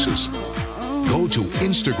some faces. Go to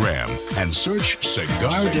Instagram and search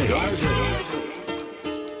Cigar Dave.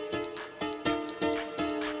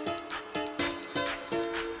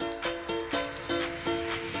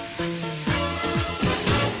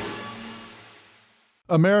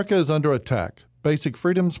 America is under attack. Basic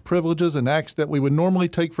freedoms, privileges, and acts that we would normally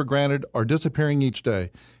take for granted are disappearing each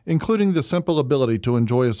day, including the simple ability to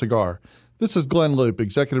enjoy a cigar. This is Glenn Loop,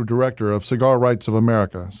 Executive Director of Cigar Rights of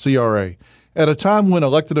America, CRA. At a time when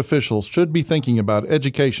elected officials should be thinking about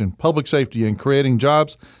education, public safety, and creating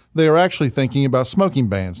jobs, they are actually thinking about smoking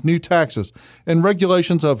bans, new taxes, and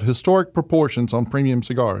regulations of historic proportions on premium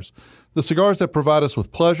cigars. The cigars that provide us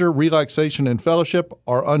with pleasure, relaxation, and fellowship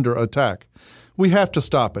are under attack. We have to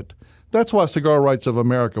stop it. That's why Cigar Rights of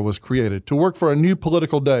America was created, to work for a new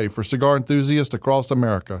political day for cigar enthusiasts across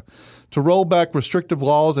America, to roll back restrictive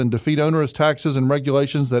laws and defeat onerous taxes and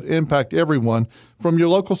regulations that impact everyone from your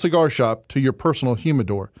local cigar shop to your personal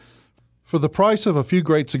humidor. For the price of a few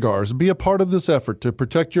great cigars, be a part of this effort to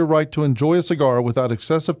protect your right to enjoy a cigar without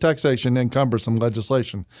excessive taxation and cumbersome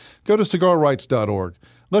legislation. Go to cigarrights.org.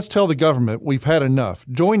 Let's tell the government we've had enough.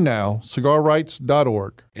 Join now,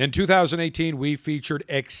 cigarrights.org. In 2018, we featured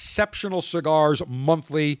exceptional cigars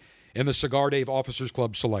monthly in the Cigar Dave Officers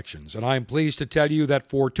Club selections. And I am pleased to tell you that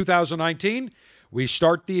for 2019, we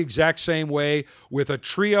start the exact same way with a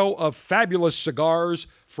trio of fabulous cigars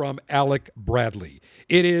from Alec Bradley.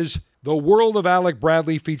 It is the world of Alec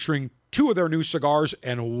Bradley featuring 2 of their new cigars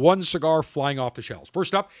and 1 cigar flying off the shelves.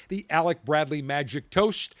 First up, the Alec Bradley Magic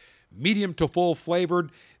Toast. Medium to full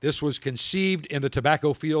flavored. This was conceived in the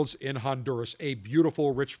tobacco fields in Honduras. A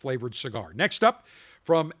beautiful, rich flavored cigar. Next up,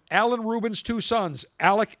 from Alan Rubin's 2 sons,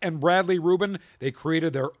 Alec and Bradley Rubin, they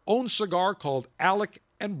created their own cigar called Alec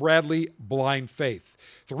and Bradley Blind Faith.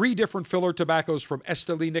 3 different filler tobaccos from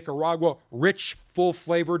Esteli, Nicaragua. Rich,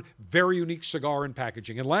 full-flavored, very unique cigar in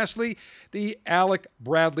packaging. And lastly, the Alec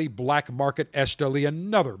Bradley Black Market Esteli,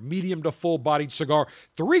 another medium to full-bodied cigar.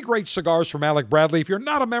 3 great cigars from Alec Bradley. If you're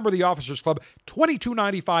not a member of the Officers Club,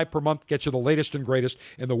 $22.95 per month gets you the latest and greatest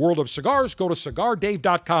in the world of cigars. Go to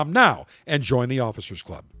CigarDave.com now and join the Officers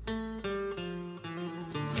Club.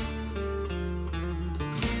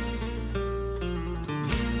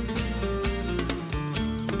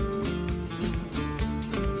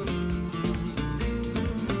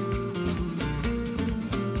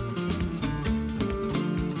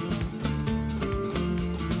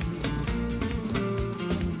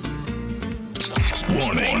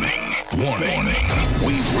 Warning.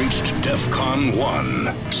 We've reached DEFCON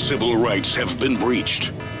 1. Civil rights have been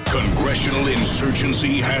breached. Congressional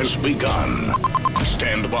insurgency has begun.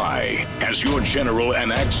 Stand by as your general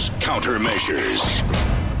enacts countermeasures.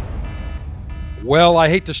 Well, I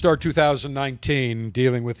hate to start 2019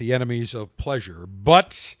 dealing with the enemies of pleasure,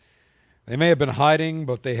 but they may have been hiding,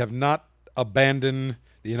 but they have not abandoned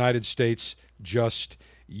the United States just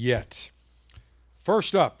yet.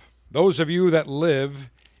 First up, those of you that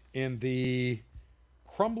live in the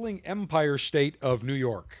crumbling empire state of New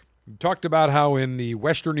York. We talked about how in the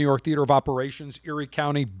Western New York Theater of Operations, Erie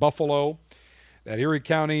County, Buffalo, that Erie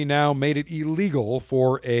County now made it illegal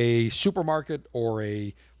for a supermarket or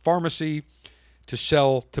a pharmacy to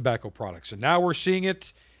sell tobacco products. And now we're seeing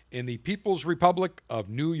it in the People's Republic of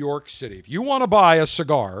New York City. If you want to buy a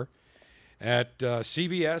cigar at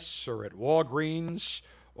CVS or at Walgreens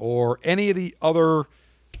or any of the other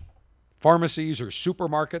pharmacies or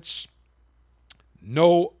supermarkets,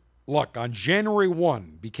 no luck. On January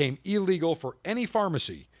 1, became illegal for any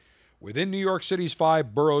pharmacy within New York City's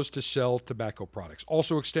 5 boroughs to sell tobacco products.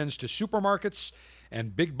 Also extends to supermarkets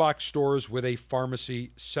and big box stores with a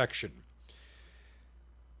pharmacy section.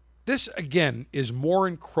 This, again, is more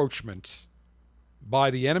encroachment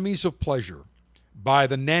by the enemies of pleasure, by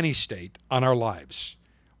the nanny state on our lives.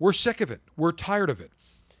 We're sick of it. We're tired of it.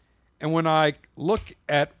 And when I look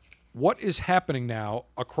at what is happening now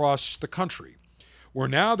across the country, where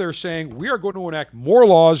now they're saying we are going to enact more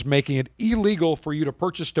laws making it illegal for you to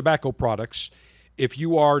purchase tobacco products if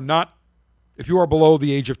you are below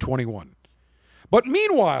the age of 21. But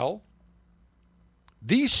meanwhile,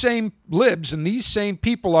 these same libs and these same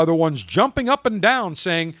people are the ones jumping up and down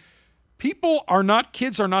saying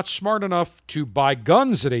kids are not smart enough to buy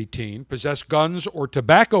guns at 18, possess guns or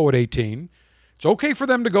tobacco at 18. It's okay for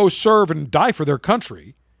them to go serve and die for their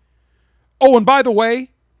country. Oh, and by the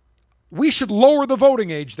way, we should lower the voting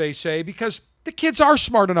age, they say, because the kids are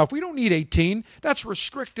smart enough. We don't need 18. That's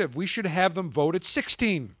restrictive. We should have them vote at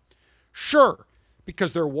 16. Sure,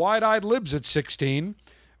 because they're wide-eyed libs at 16,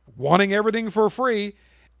 wanting everything for free,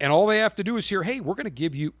 and all they have to do is hear, hey, we're going to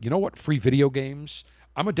give you, you know what, free video games.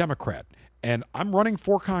 I'm a Democrat, and I'm running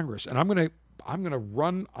for Congress, and I'm going to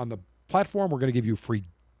run on the platform. We're going to give you free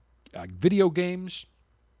video games,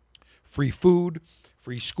 free food,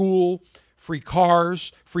 free school, free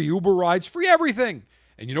cars, free Uber rides, free everything.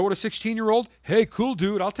 And you know what, a 16-year-old? Hey, cool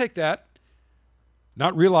dude, I'll take that.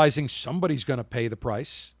 Not realizing somebody's going to pay the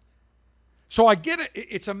price. So I get it.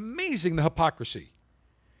 It's amazing, the hypocrisy.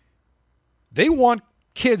 They want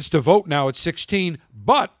kids to vote now at 16,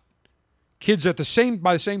 but kids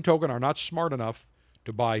by the same token are not smart enough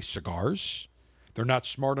to buy cigars. They're not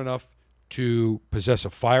smart enough to possess a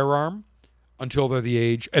firearm until they're the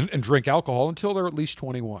age, and drink alcohol until they're at least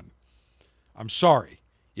 21. I'm sorry.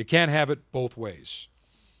 You can't have it both ways.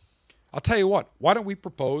 I'll tell you what, why don't we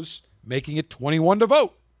propose making it 21 to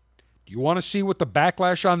vote? Do you want to see what the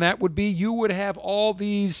backlash on that would be? You would have all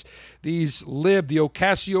the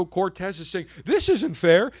Ocasio-Cortez saying, this isn't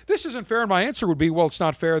fair, and my answer would be, well, it's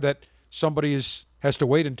not fair that somebody has to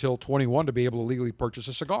wait until 21 to be able to legally purchase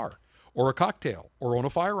a cigar or a cocktail or own a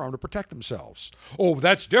firearm to protect themselves. Oh,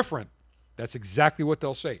 that's different. That's exactly what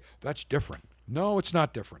they'll say. That's different. No, it's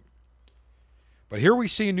not different. But here we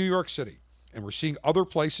see in New York City, and we're seeing other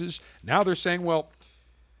places, now they're saying, well,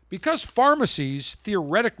 because pharmacies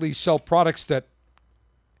theoretically sell products that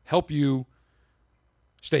help you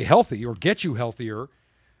stay healthy or get you healthier,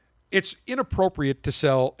 it's inappropriate to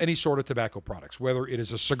sell any sort of tobacco products, whether it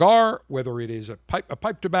is a cigar, whether it is a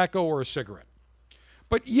pipe tobacco, or a cigarette.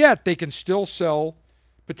 But yet they can still sell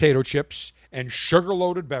potato chips and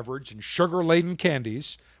sugar-loaded beverage and sugar-laden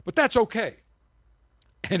candies, but that's okay.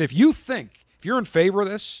 And if you're in favor of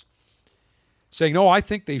this, saying, no, I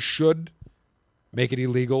think they should make it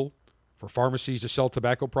illegal for pharmacies to sell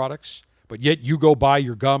tobacco products, but yet you go buy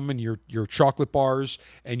your gum and your chocolate bars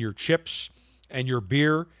and your chips and your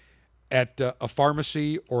beer at a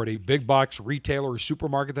pharmacy or at a big box retailer or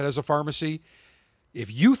supermarket that has a pharmacy, if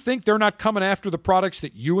you think they're not coming after the products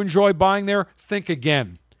that you enjoy buying there, think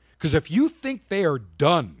again. Because if you think they are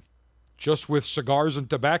done just with cigars and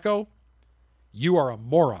tobacco, you are a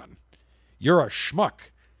moron. You're a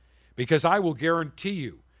schmuck. Because I will guarantee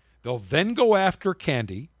you, they'll then go after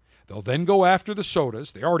candy. They'll then go after the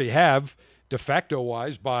sodas. They already have, de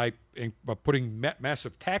facto-wise, by putting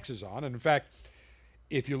massive taxes on. And in fact,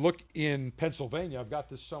 if you look in Pennsylvania, I've got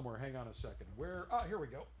this somewhere. Hang on a second. Here we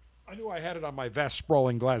go. I knew I had it on my vast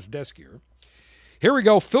sprawling glass desk here. Here we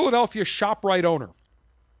go. Philadelphia ShopRite owner.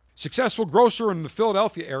 Successful grocer in the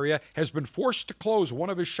Philadelphia area has been forced to close one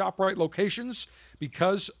of his ShopRite locations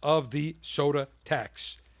because of the soda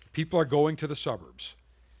tax. People are going to the suburbs.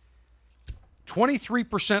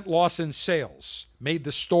 23% loss in sales made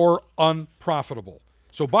the store unprofitable.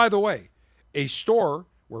 So, by the way, a store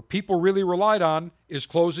where people really relied on is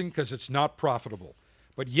closing because it's not profitable.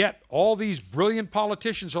 But yet, all these brilliant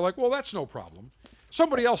politicians are like, well, that's no problem.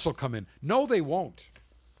 Somebody else will come in. No, they won't.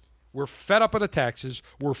 We're fed up of the taxes.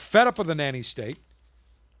 We're fed up of the nanny state.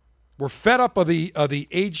 We're fed up of the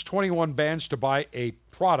age 21 bans to buy a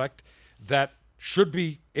product that should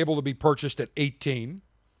be able to be purchased at 18.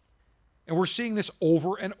 And we're seeing this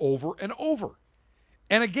over and over and over.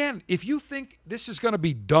 And again, if you think this is going to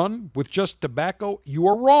be done with just tobacco, you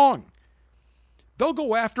are wrong. They'll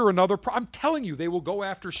go after another. I'm telling you, they will go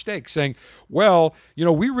after steak, saying, well,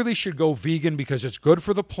 we really should go vegan because it's good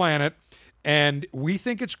for the planet, and we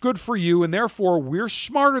think it's good for you, and therefore we're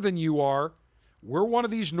smarter than you are. We're one of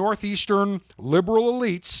these northeastern liberal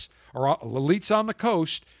elites, or elites on the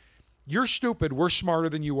coast. You're stupid. We're smarter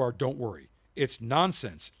than you are. Don't worry. It's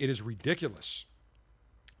nonsense. It is ridiculous.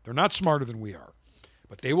 They're not smarter than we are,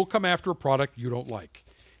 but they will come after a product you don't like.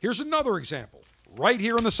 Here's another example. Right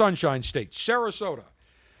here in the Sunshine State, Sarasota,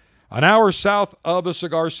 an hour south of the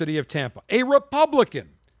cigar city of Tampa. A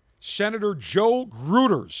Republican, Senator Joe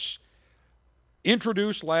Gruters,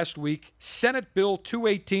 introduced last week Senate Bill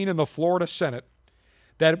 218 in the Florida Senate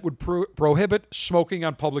that would prohibit smoking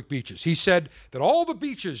on public beaches. He said that all the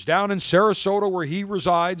beaches down in Sarasota where he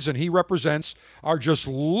resides and he represents are just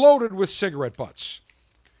loaded with cigarette butts.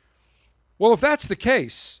 Well, if that's the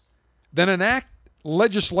case, then enact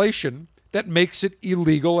legislation that makes it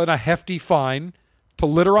illegal and a hefty fine to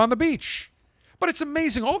litter on the beach. But it's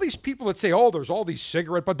amazing. All these people that say, there's all these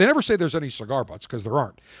cigarette butts. They never say there's any cigar butts because there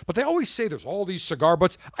aren't. But they always say there's all these cigar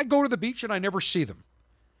butts. I go to the beach and I never see them.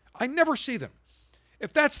 I never see them.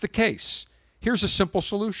 If that's the case, here's a simple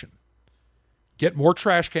solution. Get more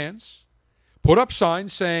trash cans. Put up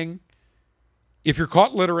signs saying, if you're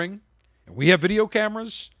caught littering and we have video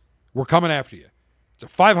cameras, we're coming after you. It's a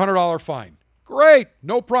 $500 fine. Great.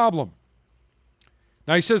 No problem.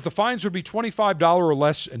 Now, he says the fines would be $25 or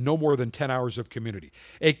less and no more than 10 hours of community.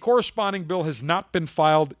 A corresponding bill has not been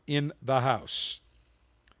filed in the House.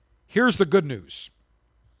 Here's the good news.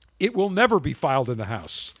 It will never be filed in the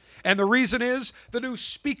House. And the reason is the new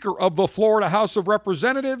Speaker of the Florida House of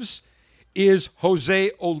Representatives is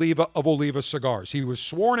Jose Oliva of Oliva Cigars. He was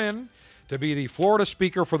sworn in to be the Florida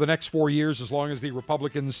Speaker for the next 4 years as long as the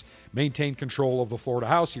Republicans maintain control of the Florida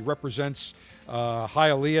House. He represents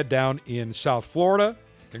Hialeah down in South Florida.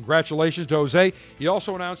 Congratulations to Jose. He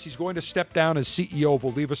also announced he's going to step down as CEO of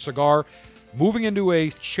Oliva Cigar, moving into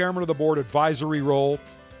a chairman of the board advisory role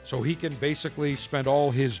so he can basically spend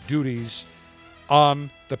all his duties on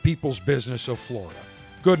the people's business of Florida.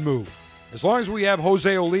 Good move. As long as we have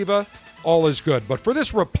Jose Oliva, all is good. But for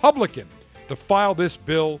this Republican to file this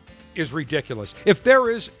bill is ridiculous. If there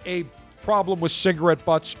is a problem with cigarette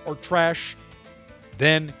butts or trash,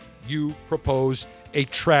 then you propose a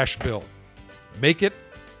trash bill. Make it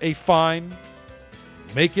a fine.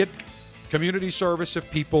 Make it community service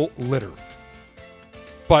if people litter.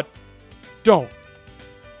 But don't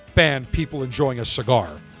ban people enjoying a cigar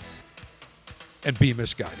and be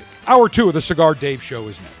misguided. Hour 2 of the Cigar Dave Show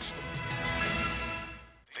is next.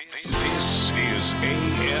 This is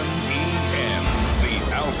AMEN, the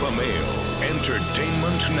Alpha Male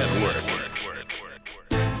Entertainment Network.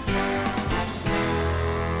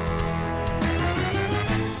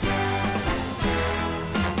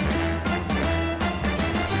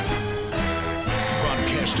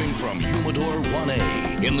 Broadcasting from Humidor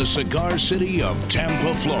 1A in the cigar city of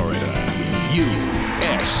Tampa, Florida,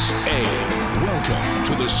 USA. Welcome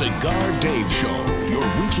to the Cigar Dave Show, your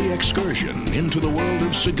weekly excursion into the world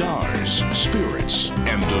of cigars, spirits,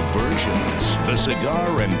 and diversions. The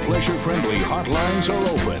cigar and pleasure-friendly hotlines are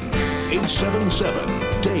open.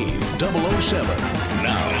 877-DAVE-007.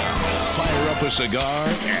 Now, fire up a cigar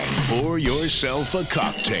and pour yourself a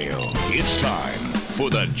cocktail. It's time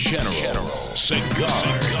for the General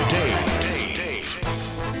Cigar Dave.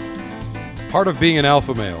 Part of being an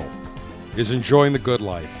alpha male is enjoying the good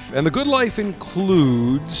life. And the good life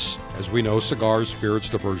includes, as we know, cigars, spirits,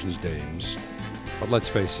 diversions, dames. But let's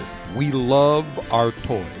face it, we love our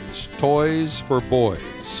toys. Toys for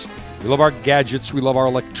boys. We love our gadgets. We love our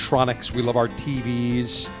electronics. We love our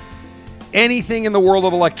TVs. Anything in the world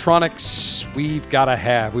of electronics, we've got to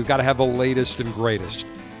have. We've got to have the latest and greatest.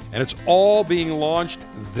 And it's all being launched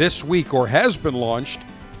this week, or has been launched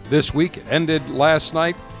this week. It ended last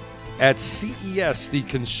night at CES, the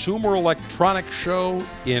Consumer Electronics Show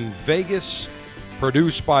in Vegas,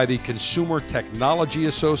 produced by the Consumer Technology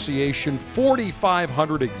Association.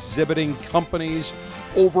 4,500 exhibiting companies,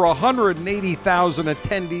 over 180,000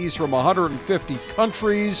 attendees from 150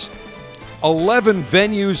 countries, 11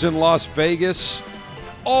 venues in Las Vegas,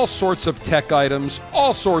 all sorts of tech items,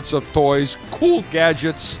 all sorts of toys, cool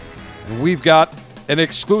gadgets, and we've got an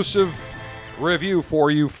exclusive review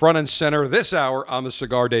for you front and center this hour on the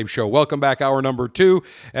Cigar Dave Show. Welcome back, hour number 2.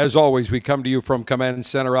 As always, we come to you from Command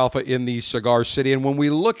Center Alpha in the Cigar City. And when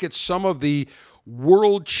we look at some of the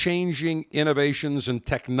world-changing innovations and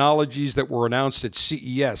technologies that were announced at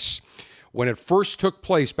CES. When it first took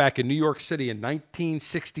place back in New York City in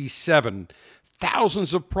 1967,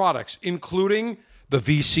 thousands of products, including the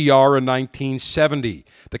VCR in 1970,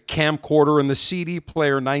 the camcorder and the CD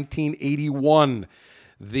player in 1981,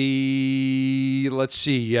 the,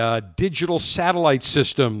 digital satellite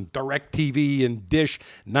system, DirecTV and Dish,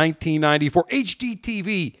 1994,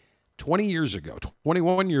 HDTV, 21 years ago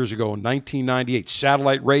in 1998,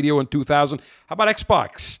 satellite radio in 2000. How about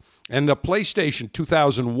Xbox? And the PlayStation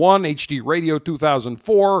 2001, HD radio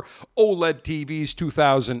 2004, OLED TVs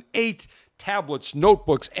 2008, tablets,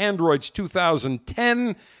 notebooks, Androids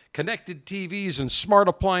 2010, connected TVs and smart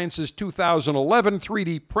appliances 2011,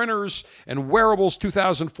 3D printers and wearables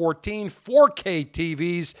 2014, 4K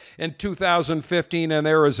TVs in 2015, and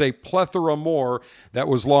there is a plethora more that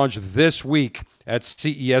was launched this week at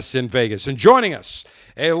CES in Vegas. And joining us,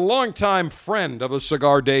 a longtime friend of the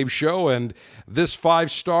Cigar Dave Show and this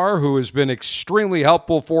five-star who has been extremely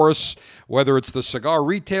helpful for us, whether it's the Cigar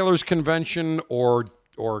Retailers Convention or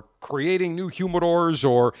creating new humidors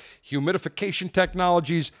or humidification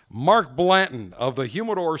technologies, Mark Blanton of the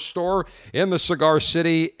Humidor Store in the Cigar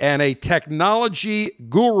City, and a technology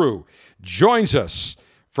guru joins us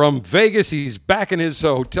from Vegas. He's back in his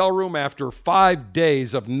hotel room after 5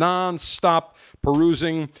 days of nonstop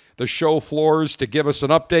perusing the show floors to give us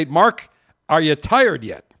an update. Mark, are you tired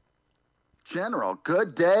yet? General,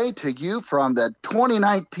 good day to you from the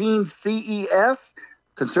 2019 CES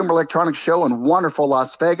Consumer Electronics Show in wonderful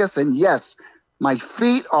Las Vegas. And yes, my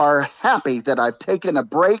feet are happy that I've taken a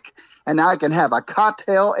break and now I can have a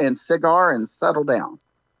cocktail and cigar and settle down.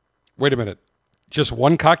 Wait a minute. Just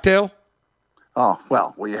one cocktail? Oh,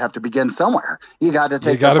 well, you have to begin somewhere. You got to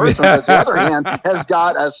take the first one because the other hand has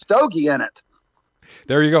got a stogie in it.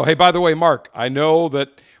 There you go. Hey, by the way, Mark, I know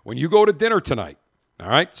that when you go to dinner tonight, all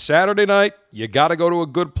right, Saturday night, you got to go to a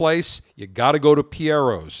good place. You got to go to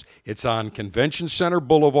Piero's. It's on Convention Center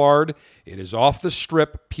Boulevard. It is off the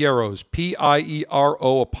strip, Piero's, Piero''S.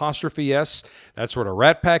 That's where the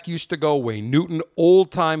Rat Pack used to go, Wayne Newton,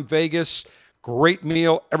 old-time Vegas, great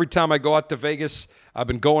meal. Every time I go out to Vegas, I've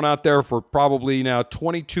been going out there for probably now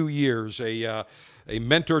 22 years. A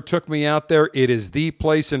mentor took me out there. It is the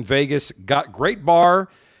place in Vegas. Got great bar,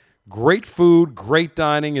 great food, great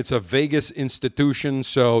dining. It's a Vegas institution.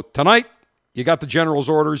 So tonight, you got the general's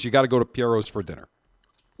orders. You got to go to Piero's for dinner.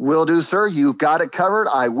 Will do, sir. You've got it covered.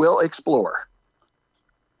 I will explore.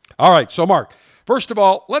 All right. So, Mark, first of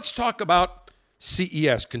all, let's talk about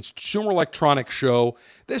CES, Consumer Electronics Show.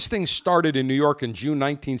 This thing started in New York in June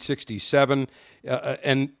 1967,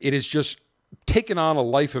 and it has just taken on a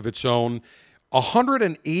life of its own.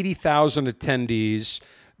 180,000 attendees.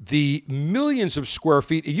 The millions of square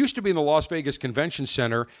feet. It used to be in the Las Vegas Convention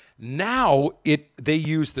Center. Now they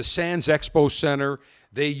use the Sands Expo Center.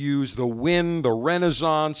 They use the Wynn, the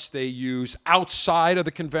Renaissance. They use outside of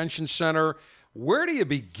the Convention Center. Where do you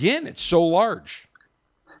begin? It's so large.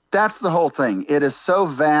 That's the whole thing. It is so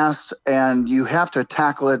vast, and you have to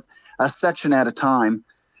tackle it a section at a time.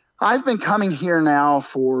 I've been coming here now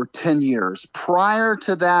for 10 years. Prior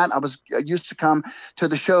to that, I used to come to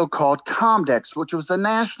the show called Comdex, which was a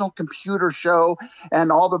national computer show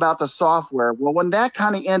and all about the software. Well, when that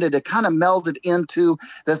kind of ended, it kind of melded into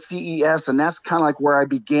the CES, and that's kind of like where I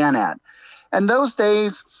began at. And those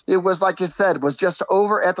days, it was, like you said, it was just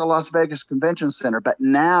over at the Las Vegas Convention Center. But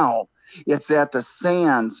now it's at the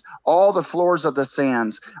Sands, all the floors of the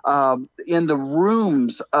Sands, in the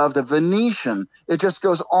rooms of the Venetian. It just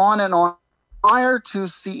goes on and on. Prior to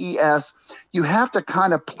CES, you have to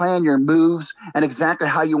kind of plan your moves and exactly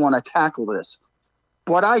how you want to tackle this.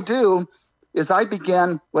 What I do is I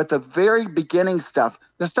begin with the very beginning stuff,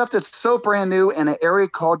 the stuff that's so brand new in an area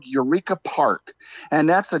called Eureka Park. And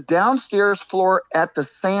that's a downstairs floor at the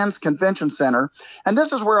Sands Convention Center. And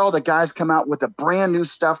this is where all the guys come out with the brand new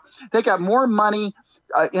stuff. They got more money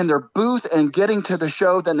in their booth and getting to the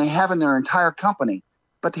show than they have in their entire company.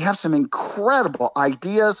 But they have some incredible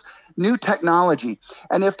ideas, new technology.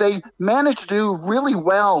 And if they manage to do really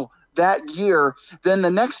well that year, then the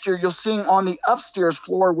next year you'll see on the upstairs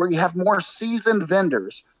floor where you have more seasoned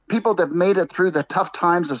vendors, people that made it through the tough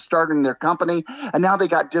times of starting their company, and now they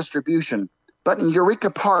got distribution. But in Eureka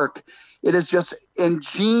Park, it is just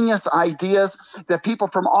ingenious ideas that people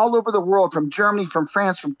from all over the world, from Germany, from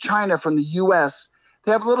France, from China, from the U.S.,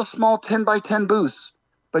 they have little small 10 by 10 booths.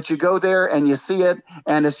 But you go there and you see it,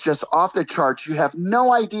 and it's just off the charts. You have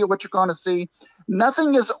no idea what you're going to see.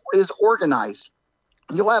 Nothing is organized.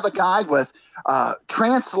 You'll have a guy with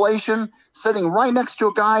translation sitting right next to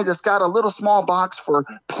a guy that's got a little small box for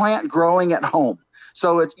plant growing at home.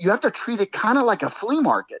 So you have to treat it kind of like a flea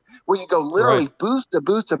market where you go literally Right. booth to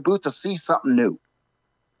booth to booth to see something new.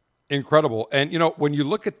 Incredible. And, when you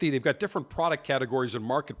look at they've got different product categories and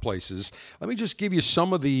marketplaces. Let me just give you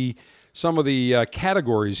some of the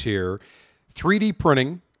categories here. 3D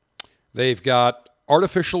printing. They've got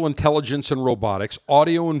artificial intelligence and robotics,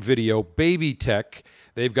 audio and video, baby tech.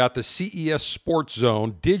 They've got the CES Sports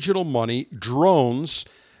Zone, digital money, drones,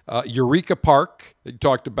 Eureka Park, that you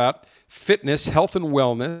talked about, fitness, health and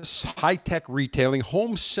wellness, high-tech retailing,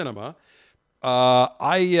 home cinema,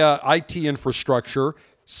 IT infrastructure,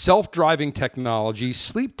 self-driving technology,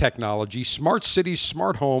 sleep technology, smart cities,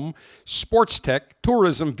 smart home, sports tech,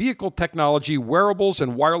 tourism, vehicle technology, wearables,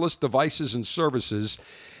 and wireless devices and services.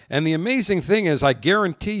 And the amazing thing is, I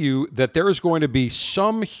guarantee you that there is going to be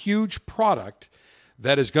some huge product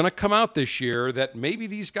that is going to come out this year that maybe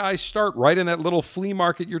these guys start right in that little flea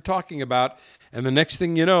market you're talking about. And the next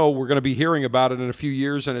thing you know, we're going to be hearing about it in a few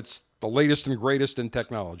years, and it's the latest and greatest in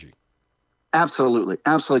technology. Absolutely.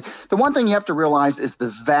 Absolutely. The one thing you have to realize is the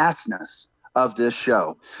vastness of this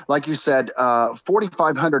show. Like you said,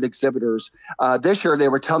 4,500 exhibitors. This year, they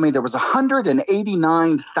were telling me there was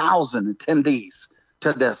 189,000 attendees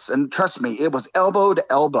to this. And trust me, it was elbow to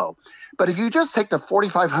elbow. But if you just take the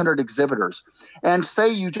 4,500 exhibitors and say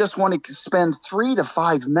you just want to spend 3 to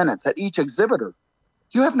 5 minutes at each exhibitor,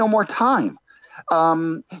 you have no more time.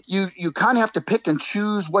 You kind of have to pick and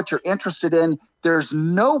choose what you're interested in. There's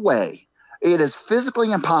no way. It is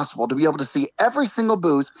physically impossible to be able to see every single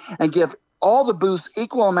booth and give all the booths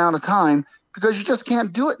equal amount of time because you just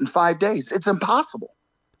can't do it in 5 days. It's impossible.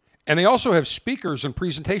 And they also have speakers and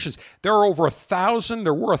presentations. There were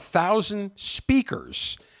 1,000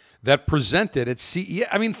 speakers that presented at CES.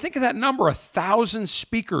 I mean, think of that number, 1,000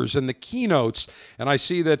 speakers in the keynotes. And I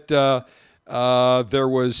see that there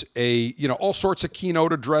was all sorts of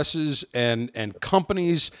keynote addresses and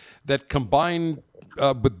companies that combined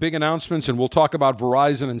with big announcements, and we'll talk about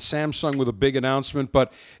Verizon and Samsung with a big announcement,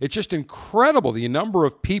 but it's just incredible the number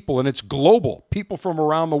of people, and it's global, people from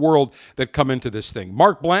around the world that come into this thing.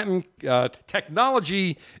 Mark Blanton,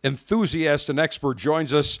 technology enthusiast and expert,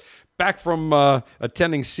 joins us back from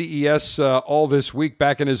attending CES all this week,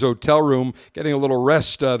 back in his hotel room, getting a little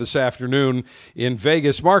rest this afternoon in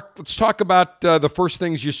Vegas. Mark, let's talk about the first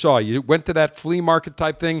things you saw. You went to that flea market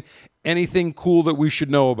type thing. Anything cool that we should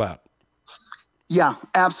know about? Yeah,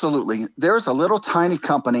 absolutely. There's a little tiny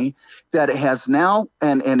company that has now,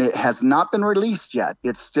 and it has not been released yet.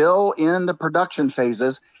 It's still in the production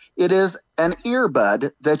phases. It is an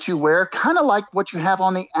earbud that you wear, kind of like what you have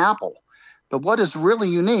on the Apple. But what is really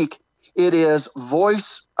unique, it is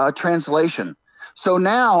voice translation. So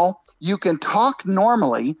now you can talk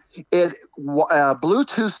normally. It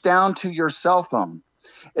Bluetooths down to your cell phone.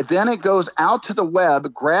 Then it goes out to the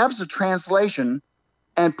web, grabs the translation,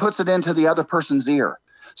 and puts it into the other person's ear.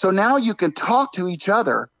 So now you can talk to each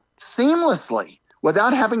other seamlessly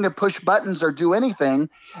without having to push buttons or do anything,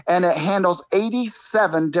 and it handles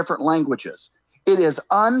 87 different languages. It is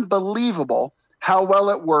unbelievable how well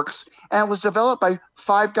it works, and it was developed by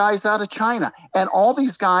 5 guys out of China. And all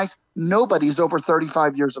these guys, nobody's over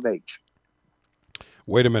 35 years of age.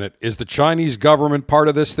 Wait a minute. Is the Chinese government part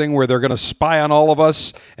of this thing where they're going to spy on all of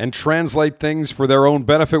us and translate things for their own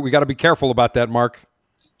benefit? We got to be careful about that, Mark.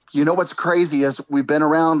 You know what's crazy is we've been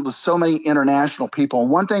around with so many international people.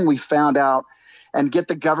 And one thing we found out, and get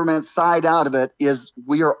the government side out of it, is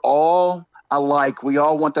we are all alike. We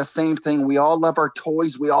all want the same thing. We all love our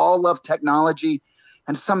toys. We all love technology.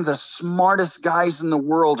 And some of the smartest guys in the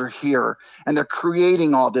world are here, and they're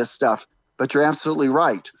creating all this stuff. But you're absolutely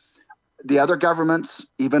right. The other governments,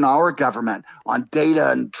 even our government, on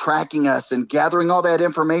data and tracking us and gathering all that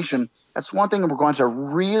information, that's one thing we're going to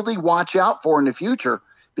really watch out for in the future,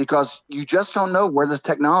 because you just don't know where this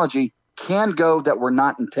technology can go that we're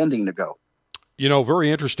not intending to go. You know, very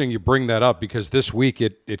interesting you bring that up, because this week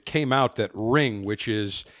it came out that Ring, which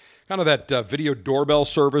is kind of that video doorbell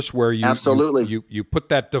service where you Absolutely. you put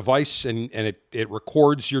that device and it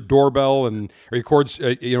records your doorbell and records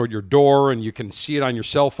your door, and you can see it on your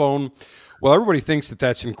cell phone. Well, everybody thinks that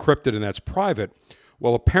that's encrypted and that's private.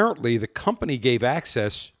 Well, apparently the company gave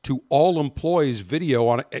access to all employees'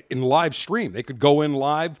 video in live stream. They could go in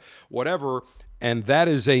live, whatever, and that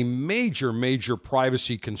is a major, major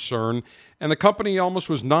privacy concern. And the company almost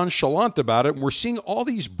was nonchalant about it. And we're seeing all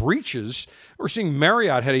these breaches. We're seeing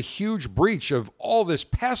Marriott had a huge breach of all this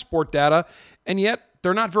passport data, and yet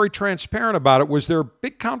they're not very transparent about it. Was there a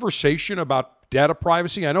big conversation about data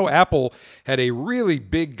privacy? I know Apple had a really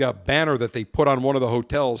big banner that they put on one of the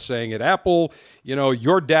hotels saying, at Apple,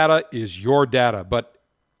 your data is your data. But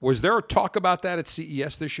was there a talk about that at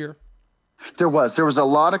CES this year? There was a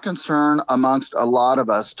lot of concern amongst a lot of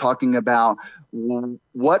us talking about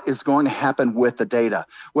what is going to happen with the data.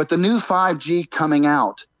 With the new 5G coming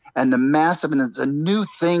out and the massive and the new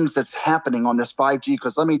things that's happening on this 5G,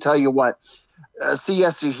 because let me tell you what,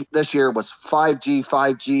 CES this year was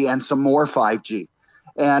 5G, and some more 5G.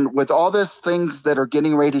 And with all these things that are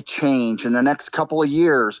getting ready to change in the next couple of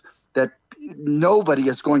years that nobody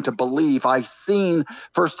is going to believe. I've seen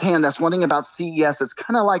firsthand. That's one thing about CES. It's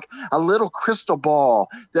kind of like a little crystal ball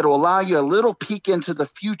that will allow you a little peek into the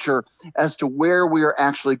future as to where we are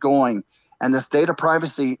actually going. And this data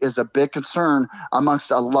privacy is a big concern amongst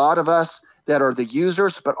a lot of us that are the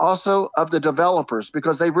users, but also of the developers,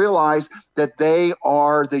 because they realize that they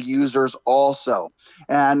are the users also.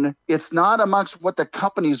 And it's not amongst what the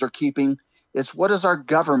companies are keeping. It's what is our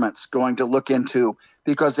government's going to look into,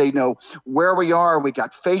 because they know where we are. We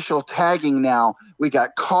got facial tagging now. We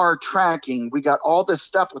got car tracking. We got all this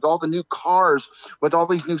stuff with all the new cars, with all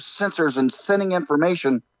these new sensors and sending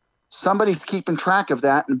information. Somebody's keeping track of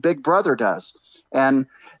that, and Big Brother does. And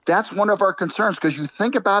that's one of our concerns, because you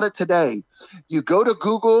think about it today. You go to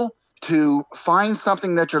Google to find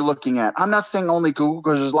something that you're looking at. I'm not saying only Google,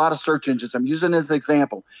 because there's a lot of search engines. I'm using it as an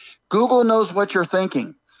example. Google knows what you're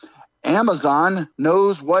thinking. Amazon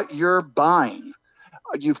knows what you're buying.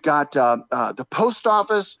 You've got the post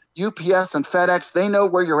office, UPS, and FedEx. They know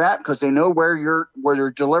where you're at because they know where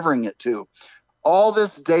you're delivering it to. All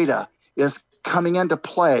this data is coming into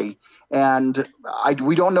play, and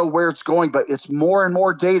we don't know where it's going, but it's more and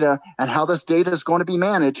more data, and how this data is going to be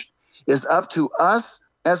managed is up to us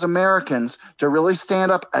as Americans to really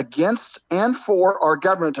stand up against and for our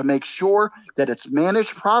government to make sure that it's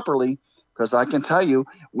managed properly. Because I can tell you,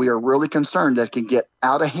 we are really concerned that it can get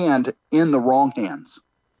out of hand in the wrong hands.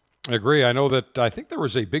 I agree. I know that I think there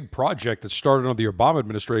was a big project that started under the Obama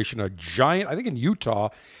administration, a giant, I think in Utah,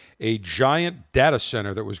 a giant data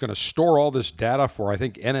center that was going to store all this data for, I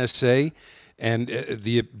think, NSA. And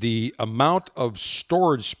the amount of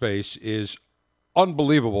storage space is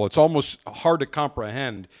unbelievable. It's almost hard to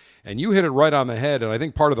comprehend. And you hit it right on the head. And I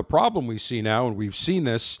think part of the problem we see now, and we've seen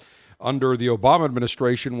this under the Obama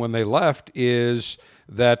administration when they left, is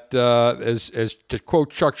that, as to quote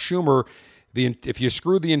Chuck Schumer, if you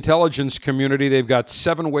screw the intelligence community, they've got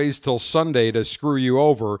 7 ways till Sunday to screw you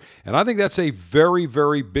over. And I think that's a very,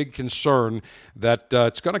 very big concern that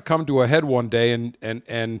it's going to come to a head one day.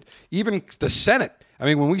 And even the Senate. I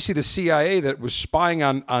mean, when we see the CIA that was spying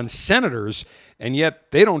on senators, and yet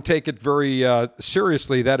they don't take it very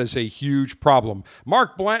seriously, that is a huge problem.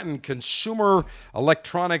 Mark Blanton, consumer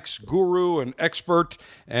electronics guru and expert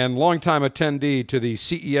and longtime attendee to the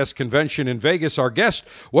CES convention in Vegas, our guest.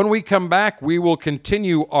 When we come back, we will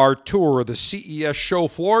continue our tour of the CES show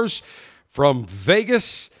floors from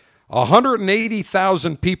Vegas.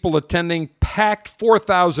 180,000 people attending, packed,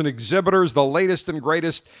 4,000 exhibitors, the latest and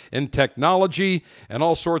greatest in technology, and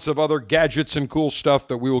all sorts of other gadgets and cool stuff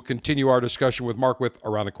that we will continue our discussion with Mark with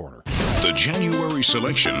around the corner. The January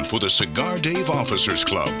selection for the Cigar Dave Officers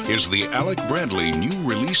Club is the Alec Bradley new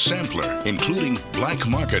release sampler, including Black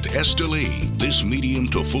Market Esteli. This medium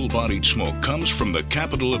to full-bodied smoke comes from the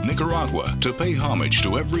capital of Nicaragua to pay homage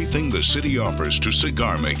to everything the city offers to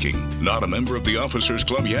cigar making. Not a member of the Officers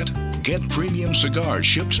Club yet? Get premium cigars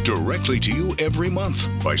shipped directly to you every month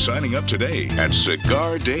by signing up today at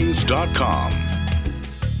CigarDave.com.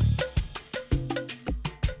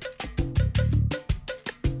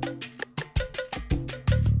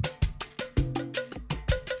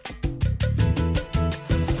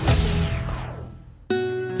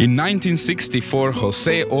 In 1964,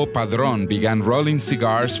 Jose O. Padron began rolling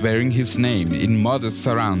cigars bearing his name in modest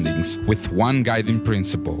surroundings with one guiding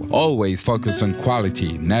principle: always focus on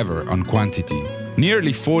quality, never on quantity.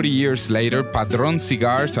 Nearly 40 years later, Padron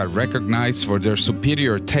cigars are recognized for their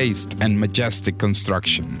superior taste and majestic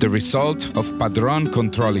construction, the result of Padron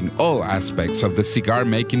controlling all aspects of the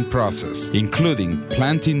cigar-making process, including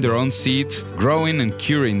planting their own seeds, growing and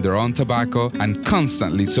curing their own tobacco, and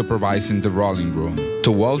constantly supervising the rolling room.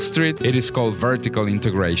 To Wall Street, it is called vertical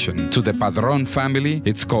integration. To the Padron family,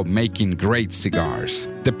 it's called making great cigars.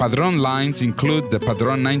 The Padron lines include the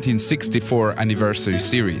Padron 1964 Anniversary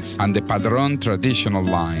Series and the Padron Traditional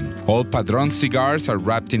line. All Padron cigars are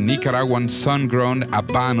wrapped in Nicaraguan sun-grown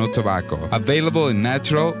Habano tobacco, available in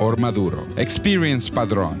natural or maduro. Experience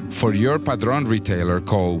Padron. For your Padron retailer,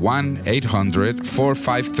 call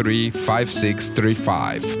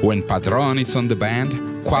 1-800-453-5635. When Padron is on the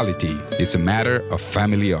band, quality is a matter of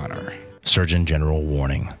family honor. Surgeon General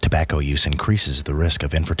warning. Tobacco use increases the risk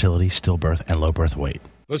of infertility, stillbirth, and low birth weight.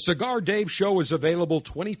 The Cigar Dave Show is available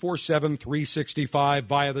 24/7, 365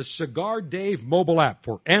 via the Cigar Dave mobile app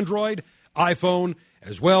for Android, iPhone,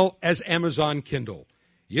 as well as Amazon Kindle.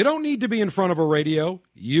 You don't need to be in front of a radio.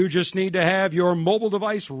 You just need to have your mobile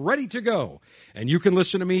device ready to go. And you can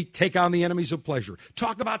listen to me take on the enemies of pleasure,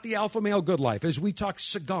 talk about the alpha male good life as we talk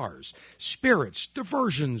cigars, spirits,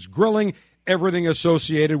 diversions, grilling, everything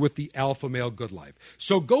associated with the alpha male good life.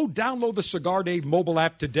 So go download the Cigar Dave mobile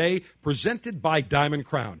app today, presented by Diamond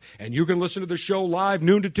Crown. And you can listen to the show live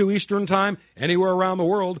noon to 2 Eastern time, anywhere around the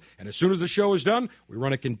world. And as soon as the show is done, we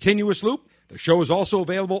run a continuous loop. The show is also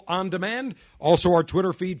available on demand, also our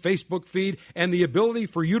Twitter feed, Facebook feed, and the ability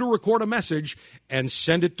for you to record a message and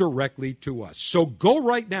send it directly to us. So go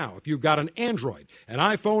right now. If you've got an Android, an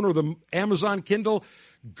iPhone, or the Amazon Kindle,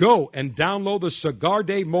 go and download the Cigar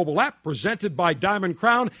Dave mobile app presented by Diamond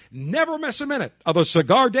Crown. Never miss a minute of the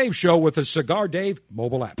Cigar Dave Show with the Cigar Dave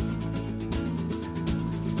mobile app.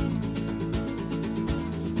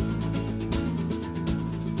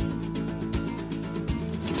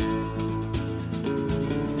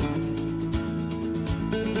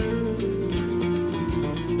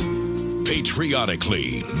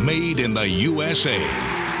 Patriotically made in the USA.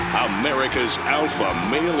 America's alpha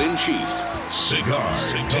male-in-chief, Cigar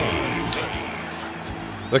Dave.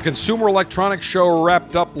 The Consumer Electronics Show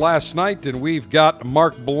wrapped up last night, and we've got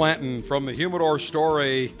Mark Blanton from the Humidor store,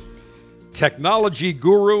 a technology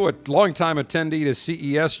guru, a longtime attendee to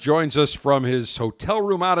CES, joins us from his hotel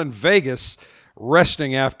room out in Vegas,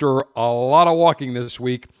 resting after a lot of walking this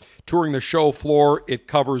week. Touring the show floor, it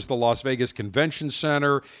covers the Las Vegas Convention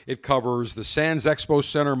Center. It covers the Sands Expo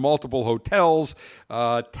Center, multiple hotels,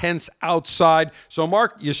 tents outside. So,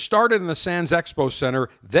 Mark, you started in the Sands Expo Center.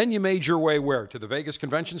 Then you made your way where? To the Vegas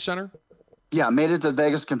Convention Center? Yeah, made it to the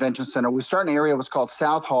Vegas Convention Center. We started in an area that was called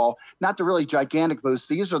South Hall. Not the really gigantic booths.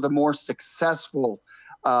 These are the more successful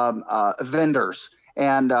vendors.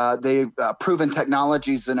 And they've proven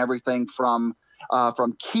technologies and everything from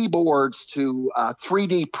keyboards to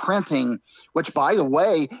 3D printing, which, by the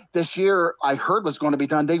way, this year I heard was going to be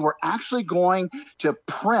done. They were actually going to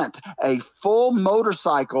print a full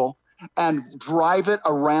motorcycle and drive it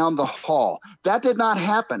around the hall. That did not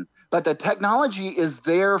happen, but the technology is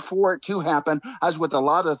there for it to happen, as with a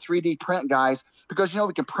lot of 3D print guys, because,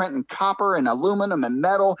 we can print in copper and aluminum and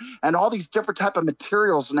metal and all these different type of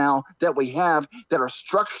materials now that we have that are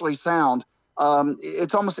structurally sound.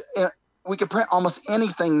 It's almost... We can print almost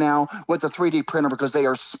anything now with a 3D printer because they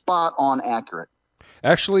are spot on accurate.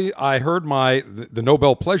 Actually, I heard the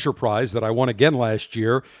Nobel Pleasure Prize that I won again last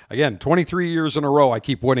year. Again, 23 years in a row, I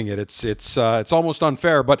keep winning it. It's almost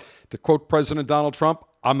unfair, but to quote President Donald Trump,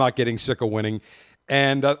 I'm not getting sick of winning.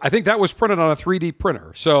 And I think that was printed on a 3D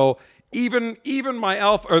printer. So even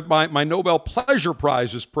my Nobel Pleasure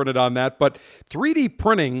Prize is printed on that. But 3D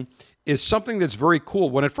printing is something that's very cool.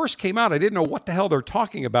 When it first came out, I didn't know what the hell they're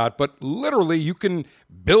talking about, but literally you can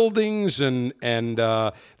buildings and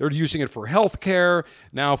they're using it for healthcare,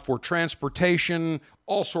 now for transportation,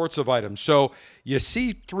 all sorts of items. So you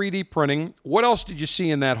see 3D printing. What else did you see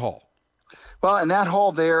in that hall? Well, in that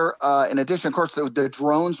hall there, in addition, of course, the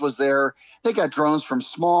drones was there. They got drones from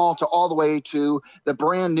small to all the way to the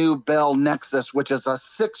brand new Bell Nexus, which is a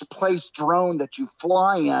 6-place drone that you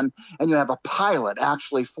fly in, and you have a pilot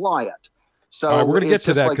actually fly it. So all right, we're going to get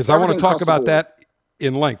to that because I want to talk about that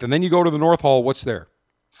in length. And then you go to the North Hall. What's there?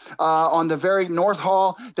 On the very North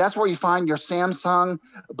Hall, that's where you find your Samsung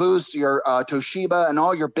booths, your Toshiba, and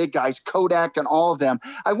all your big guys, Kodak and all of them.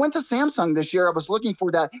 I went to Samsung this year. I was looking for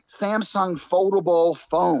that Samsung foldable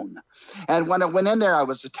phone. And when I went in there, I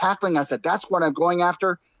was tackling. I said, that's what I'm going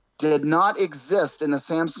after. Did not exist in the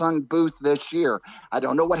Samsung booth this year. I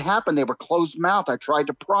don't know what happened. They were closed mouth. I tried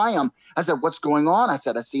to pry them. I said, what's going on? I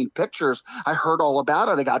said, I seen pictures. I heard all about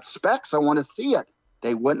it. I got specs. I want to see it.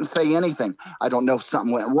 They wouldn't say anything. I don't know if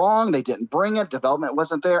something went wrong. They didn't bring it. Development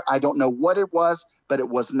wasn't there. I don't know what it was, but it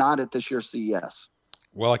was not at this year's CES.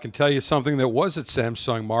 Well, I can tell you something that was at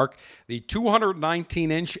Samsung, Mark. The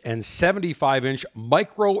 219-inch and 75-inch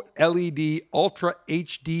micro LED Ultra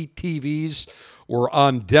HD TVs were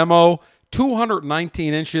on demo.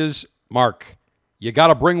 219 inches. Mark, you got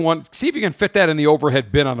to bring one. See if you can fit that in the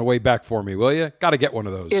overhead bin on the way back for me, will you? Got to get one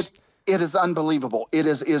of those. It is unbelievable. It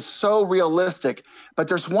is so realistic. But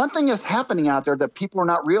there's one thing that's happening out there that people are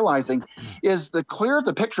not realizing is the clearer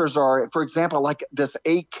the pictures are, for example, like this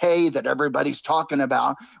 8K that everybody's talking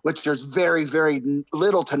about, which there's very, very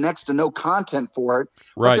little to next to no content for it.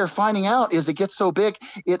 Right. What they're finding out is it gets so big,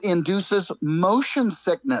 it induces motion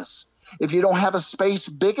sickness if you don't have a space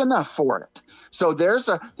big enough for it. So there's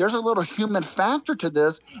a little human factor to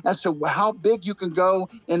this as to how big you can go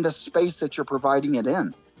in the space that you're providing it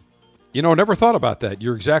in. Never thought about that.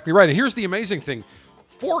 You're exactly right. And here's the amazing thing.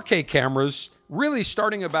 4K cameras really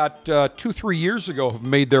starting about 2-3 years ago have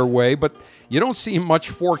made their way, but you don't see much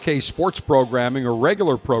 4K sports programming or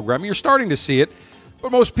regular programming. You're starting to see it,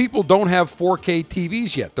 but most people don't have 4K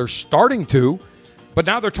TVs yet. They're starting to, but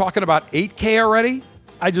now they're talking about 8K already.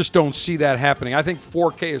 I just don't see that happening. I think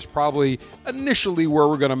 4K is probably initially where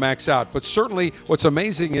we're going to max out, but certainly what's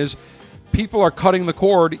amazing is people are cutting the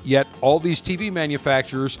cord, yet all these TV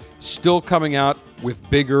manufacturers still coming out with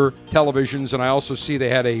bigger televisions. And I also see they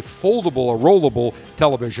had a foldable, a rollable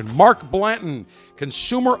television. Mark Blanton,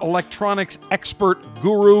 consumer electronics expert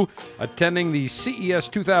guru, attending the CES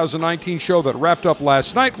 2019 show that wrapped up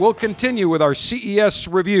last night. We'll continue with our CES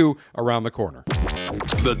review around the corner.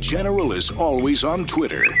 The General is always on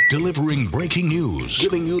Twitter, delivering breaking news,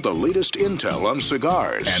 giving you the latest intel on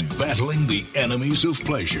cigars, and battling the enemies of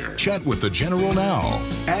pleasure. Chat with the General now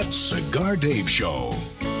at Cigar Dave Show.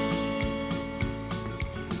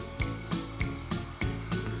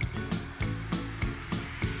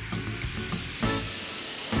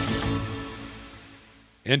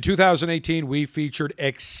 In 2018, we featured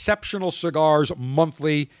exceptional cigars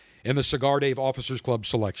monthly in the Cigar Dave Officers Club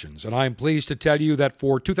selections. And I am pleased to tell you that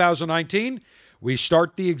for 2019, we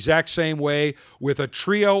start the exact same way with a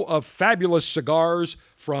trio of fabulous cigars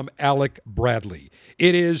from Alec Bradley.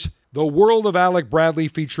 It is the world of Alec Bradley,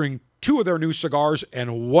 featuring two of their new cigars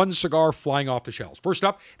and one cigar flying off the shelves. First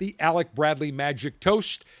up, the Alec Bradley Magic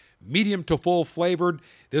Toast, medium to full flavored.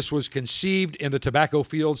 This was conceived in the tobacco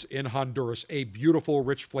fields in Honduras, a beautiful,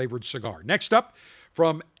 rich flavored cigar. Next up,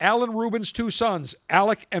 from Alan Rubin's two sons,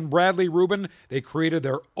 Alec and Bradley Rubin, they created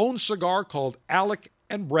their own cigar called Alec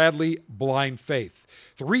and Bradley Blind Faith.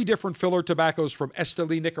 3 different filler tobaccos from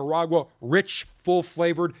Esteli, Nicaragua, rich,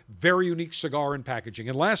 full-flavored, very unique cigar and packaging.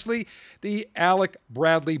 And lastly, the Alec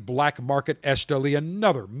Bradley Black Market Esteli,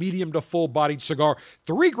 another medium to full-bodied cigar.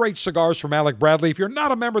 3 great cigars from Alec Bradley. If you're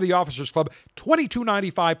not a member of the Officers Club,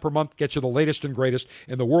 $22.95 per month gets you the latest and greatest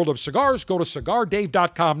in the world of cigars. Go to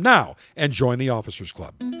CigarDave.com now and join the Officers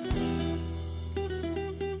Club.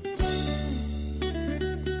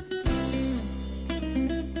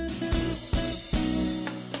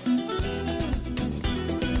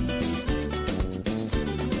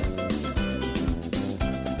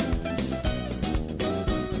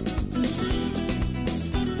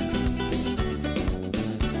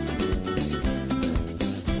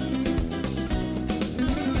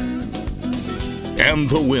 And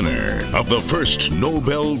the winner of the first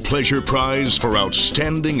Nobel Pleasure Prize for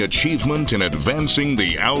Outstanding Achievement in Advancing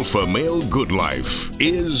the Alpha Male Good Life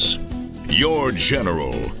is your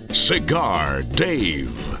General, Cigar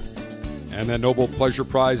Dave. And that Nobel Pleasure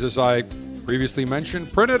Prize, as I previously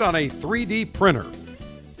mentioned, printed on a 3D printer.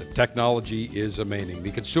 The technology is amazing.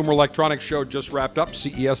 The Consumer Electronics Show just wrapped up,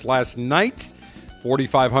 CES last night.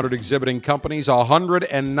 4,500 exhibiting companies,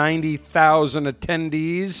 190,000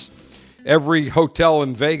 attendees. Every hotel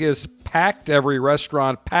in Vegas packed, every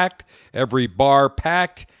restaurant packed, every bar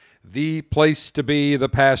packed. The place to be the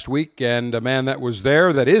past week, and a man that was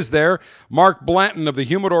there, that is there, Mark Blanton of the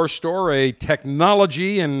Humidor Store, a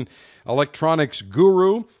technology and electronics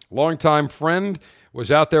guru, longtime friend,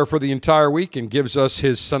 was out there for the entire week and gives us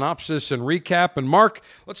his synopsis and recap. And Mark,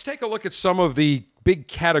 let's take a look at some of the big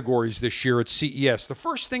categories this year at CES. The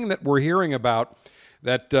first thing that we're hearing about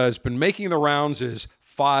that has been making the rounds is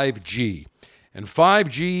 5G. And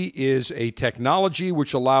 5G is a technology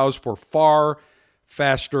which allows for far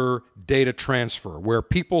faster data transfer, where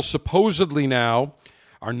people supposedly now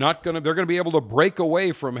are not going to, they're going to be able to break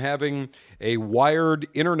away from having a wired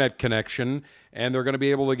internet connection, and they're going to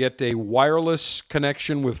be able to get a wireless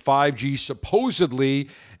connection with 5G, supposedly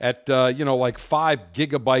at, like 5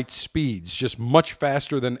 gigabyte speeds, just much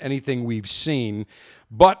faster than anything we've seen.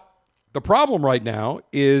 But the problem right now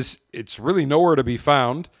is it's really nowhere to be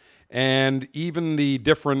found, and even the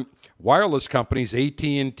different wireless companies,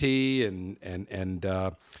 AT&T and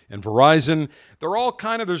Verizon, they're all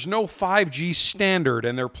kind of, there's no 5G standard,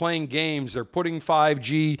 and they're playing games. They're putting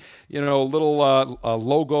 5G, little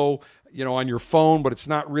logo, on your phone, but it's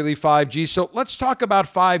not really 5G. So let's talk about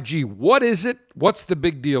 5G. What is it? What's the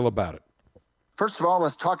big deal about it? First of all,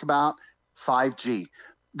 let's talk about 5G.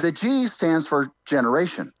 The G stands for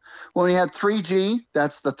generation. When we had 3G,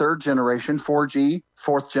 that's the 3rd generation, 4G,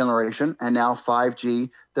 4th generation, and now 5G,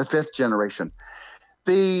 the 5th generation.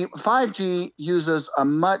 The 5G uses a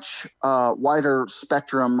much wider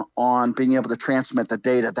spectrum on being able to transmit the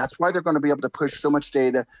data. That's why they're going to be able to push so much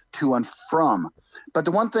data to and from. But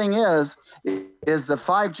the one thing is the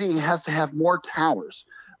 5G has to have more towers.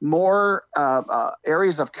 more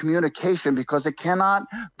areas of communication because it cannot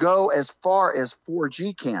go as far as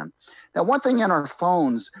 4G can. Now, one thing in our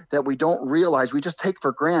phones that we don't realize, we just take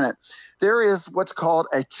for granted, there is what's called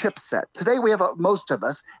a chipset. Today, most of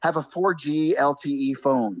us have a 4G LTE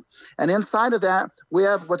phone. And inside of that, we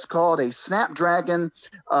have what's called a Snapdragon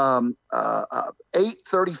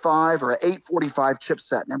 835 or 845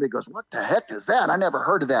 chipset. And everybody goes, what the heck is that? I never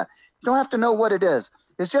heard of that. You don't have to know what it is.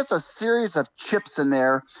 It's just a series of chips in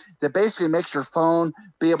there that basically makes your phone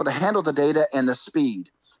be able to handle the data and the speed.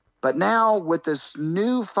 But now with this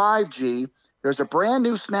new 5G, there's a brand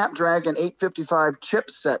new Snapdragon 855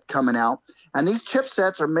 chipset coming out. And these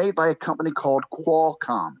chipsets are made by a company called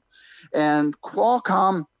Qualcomm. And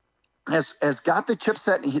Qualcomm has got the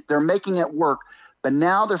chipset. They're making it work. But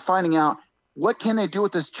now they're finding out what can they do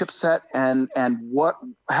with this chipset and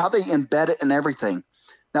how they embed it in everything.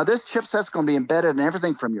 Now, this chipset's going to be embedded in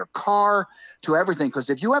everything from your car to everything.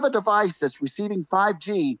 Because if you have a device that's receiving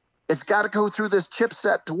 5G, it's got to go through this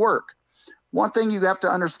chipset to work. One thing you have to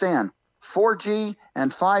understand, 4G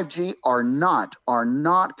and 5G are not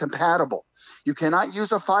compatible. You cannot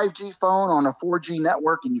use a 5G phone on a 4G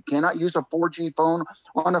network, and you cannot use a 4G phone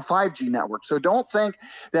on a 5G network. So don't think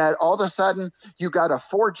that all of a sudden you got a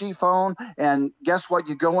 4G phone and guess what?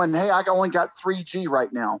 You go in, hey, I only got 3G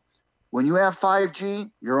right now. When you have 5G,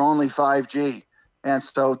 you're only 5G. And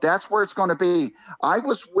so that's where it's going to be. I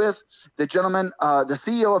was with the gentleman, the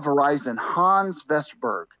CEO of Verizon, Hans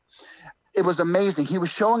Vestberg. It was amazing. He was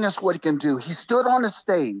showing us what he can do. He stood on a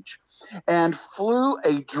stage and flew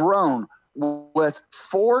a drone with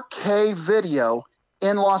 4K video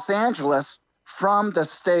in Los Angeles from the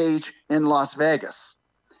stage in Las Vegas.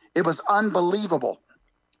 It was unbelievable.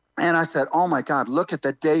 And I said, oh my God, look at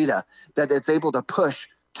the data that it's able to push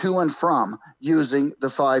to and from using the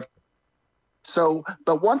 5G. So,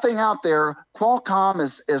 but one thing out there, Qualcomm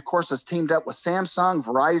is teamed up with Samsung,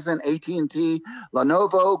 Verizon, AT&T,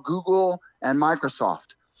 Lenovo, Google, and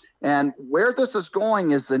Microsoft. And where this is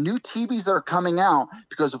going is the new TVs that are coming out,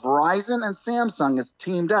 because Verizon and Samsung is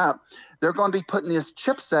teamed up, they're going to be putting this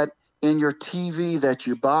chipset in your TV that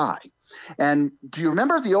you buy. And do you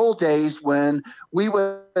remember the old days when we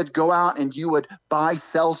would go out and you would buy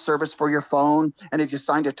cell service for your phone, and if you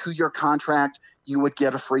signed a 2-year contract, you would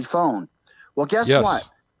get a free phone? Well, guess what?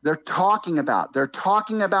 They're talking about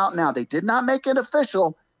now. They did not make it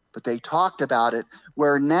official, but they talked about it,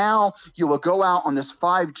 where now you will go out on this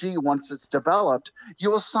 5G once it's developed.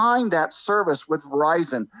 You will sign that service with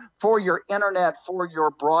Verizon for your internet, for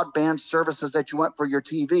your broadband services that you want for your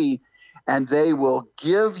TV, and they will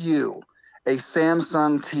give you a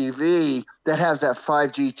Samsung TV that has that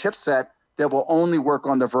 5G chipset that will only work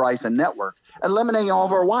on the Verizon network, eliminating all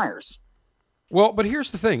of our wires. Well, but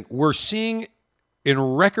here's the thing. We're seeing in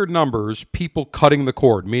record numbers people cutting the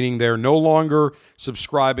cord, meaning they're no longer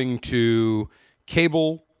subscribing to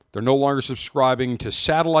cable. They're no longer subscribing to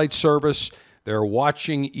satellite service. They're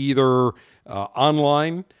watching either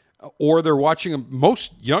online or they're watching.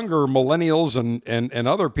 Most younger millennials and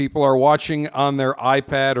other people are watching on their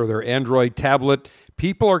iPad or their Android tablet.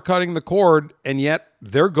 People are cutting the cord, and yet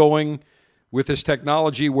they're going with this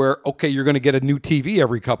technology where, okay, you're going to get a new TV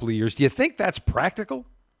every couple of years. Do you think that's practical?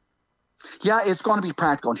 Yeah, it's going to be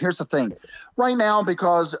practical. And here's the thing. Right now,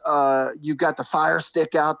 because you've got the Fire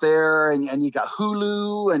Stick out there, and you got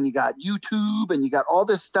Hulu, and you got YouTube, and you got all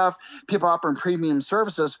this stuff, people offering premium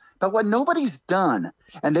services. But what nobody's done,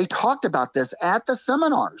 and they talked about this at the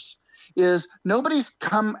seminars, is nobody's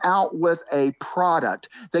come out with a product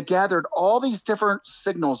that gathered all these different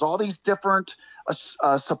signals, all these different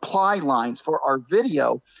supply lines for our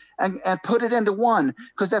video and put it into one.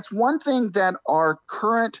 Because that's one thing that our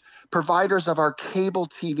current providers of our cable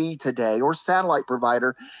TV today, or satellite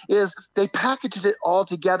provider, is they packaged it all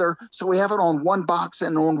together so we have it on one box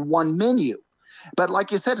and on one menu. But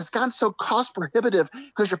like you said, it's gotten so cost prohibitive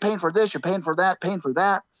because you're paying for this, you're paying for that, paying for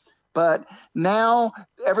that. But now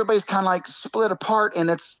everybody's kind of like split apart, and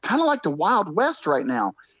it's kind of like the Wild West right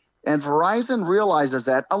now. And Verizon realizes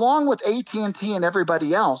that, along with AT&T and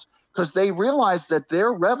everybody else, because they realize that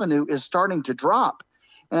their revenue is starting to drop.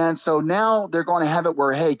 And so now they're going to have it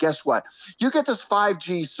where, hey, guess what? You get this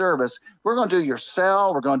 5G service. We're going to do your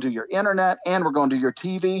cell, we're going to do your internet, and we're going to do your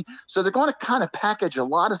TV. So they're going to kind of package a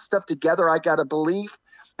lot of stuff together, I got to believe,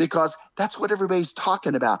 because that's what everybody's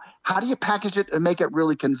talking about. How do you package it and make it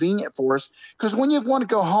really convenient for us? Because when you want to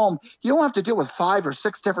go home, you don't have to deal with 5 or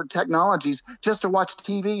 6 different technologies just to watch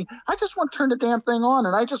TV. I just want to turn the damn thing on,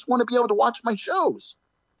 and I just want to be able to watch my shows.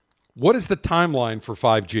 What is the timeline for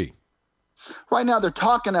 5G? Right now, they're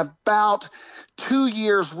talking about 2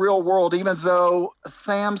 years real world, even though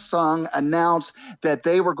Samsung announced that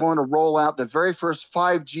they were going to roll out the very first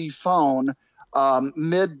 5G phone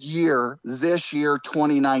mid-year this year,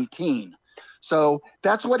 2019. So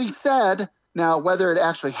that's what he said. Now, whether it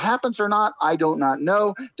actually happens or not, I do not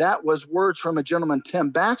know. That was words from a gentleman, Tim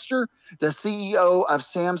Baxter, the CEO of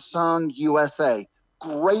Samsung USA.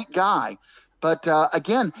 Great guy. But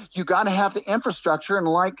again, you got to have the infrastructure. And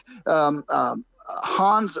like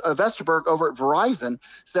Hans Vesterberg over at Verizon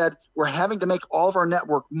said, we're having to make all of our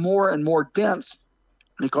network more and more dense.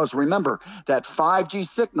 Because remember, that 5G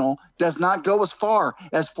signal does not go as far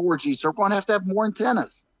as 4G. So we're going to have more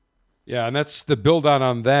antennas. Yeah, and that's the build out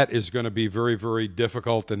on that is going to be very, very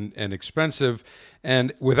difficult and expensive.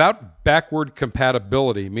 And without backward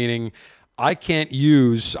compatibility, meaning I can't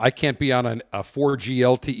be on a 4G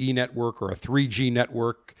LTE network or a 3G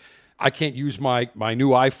network. I can't use my new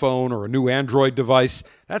iPhone or a new Android device.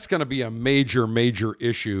 That's going to be a major, major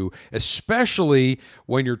issue, especially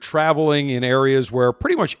when you're traveling in areas where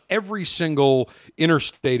pretty much every single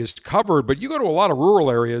interstate is covered. But you go to a lot of rural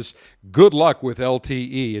areas, good luck with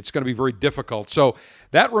LTE. It's going to be very difficult. So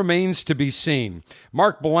that remains to be seen.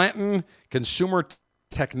 Mark Blanton, consumer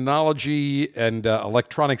technology and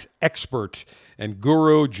electronics expert and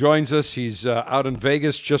guru, joins us. He's out in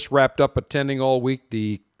Vegas, just wrapped up attending all week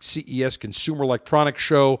the CES Consumer Electronics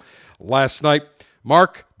Show last night.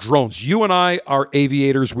 Mark, drones. You and I are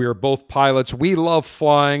aviators. We are both pilots. We love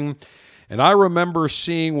flying. And I remember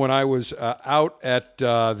seeing when I was out at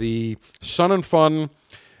the Sun and Fun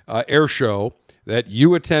Air Show that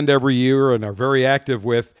you attend every year and are very active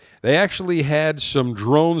with, they actually had some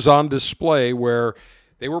drones on display where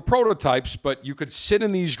they were prototypes, but you could sit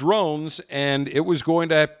in these drones and it was going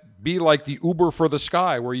to be like the Uber for the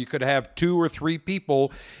sky, where you could have 2 or 3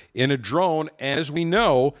 people in a drone. And as we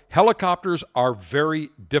know, helicopters are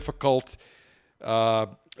very difficult to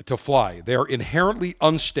fly. They're inherently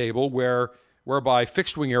unstable, whereby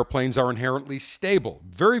fixed-wing airplanes are inherently stable.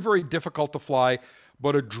 Very, very difficult to fly,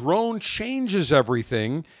 but a drone changes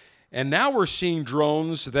everything. And now we're seeing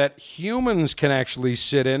drones that humans can actually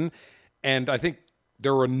sit in. And I think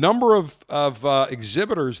there were a number of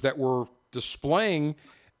exhibitors that were displaying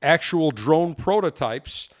actual drone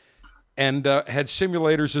prototypes and had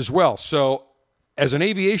simulators as well. So as an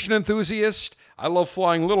aviation enthusiast, I love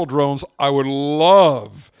flying little drones. I would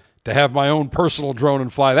love to have my own personal drone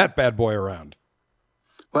and fly that bad boy around.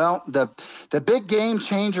 Well, the big game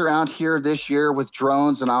changer out here this year with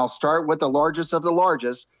drones, and I'll start with the largest of the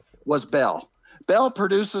largest, was Bell. Bell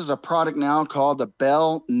produces a product now called the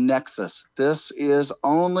Bell Nexus. This is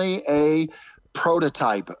only a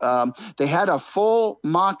prototype. They had a full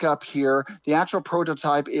mock-up here. The actual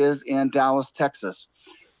prototype is in Dallas, Texas.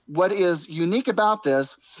 What is unique about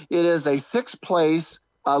this, it is a 6-place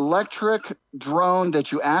electric drone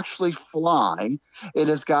that you actually fly. It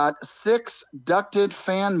has got 6 ducted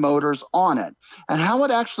fan motors on it. And how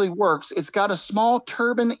it actually works, it's got a small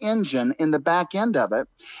turbine engine in the back end of it.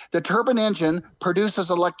 The turbine engine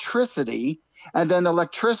produces electricity, and then the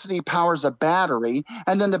electricity powers a battery,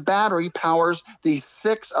 and then the battery powers these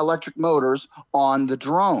 6 electric motors on the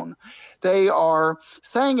drone. They are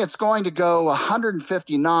saying it's going to go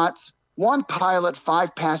 150 knots, 1 pilot,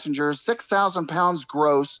 5 passengers, 6,000 pounds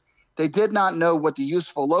gross. They did not know what the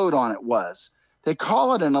useful load on it was. They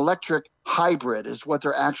call it an electric hybrid is what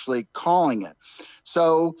they're actually calling it.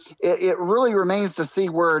 So it really remains to see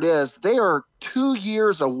where it is. They are 2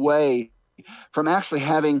 years away from actually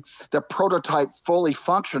having the prototype fully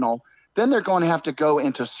functional. Then they're going to have to go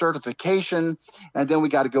into certification, and then we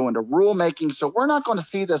got to go into rulemaking. So we're not going to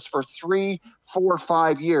see this for 3, 4,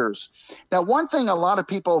 5 years. Now, one thing a lot of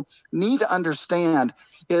people need to understand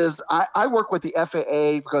is I work with the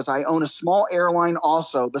FAA because I own a small airline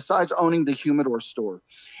also, besides owning the Humidor store.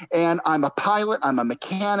 And I'm a pilot, I'm a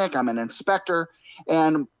mechanic, I'm an inspector.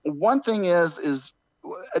 And one thing is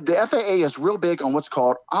the FAA is real big on what's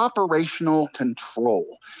called operational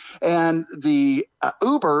control. And the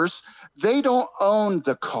Ubers, they don't own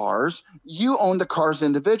the cars. You own the cars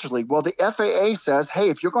individually. Well, the FAA says, hey,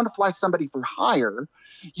 if you're going to fly somebody for hire,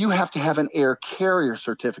 you have to have an air carrier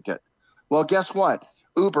certificate. Well, guess what?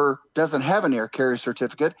 Uber doesn't have an air carrier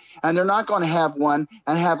certificate, and they're not going to have one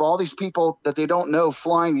and have all these people that they don't know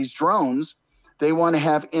flying these drones They want to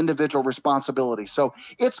have individual responsibility. So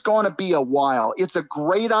it's going to be a while. It's a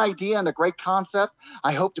great idea and a great concept.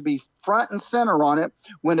 I hope to be front and center on it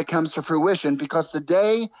when it comes to fruition, because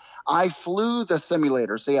today I flew the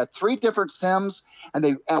simulators. They had 3 different sims,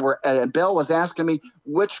 and Bell was asking me,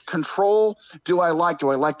 which control do I like?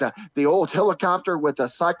 Do I like the old helicopter with a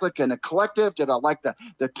cyclic and a collective? Did I like the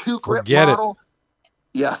 2-grip model?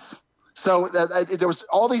 Yes. So there was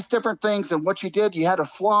all these different things, and what you did, you had to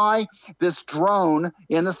fly this drone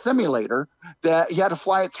in the simulator that you had to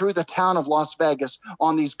fly it through the town of Las Vegas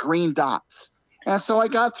on these green dots. And so I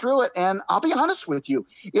got through it, and I'll be honest with you,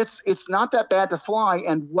 it's not that bad to fly.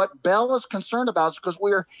 And what Bell is concerned about is because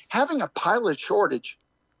we're having a pilot shortage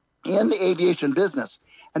in the aviation business,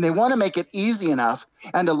 and they want to make it easy enough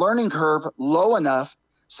and a learning curve low enough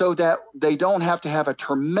so that they don't have to have a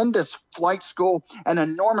tremendous flight school and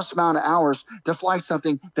enormous amount of hours to fly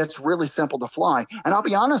something that's really simple to fly. And I'll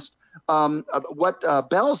be honest, what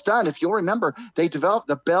Bell's done, if you'll remember, they developed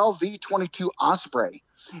the Bell V-22 Osprey,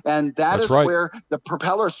 and that's right, where the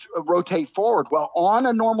propellers rotate forward. Well, on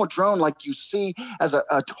a normal drone, like you see as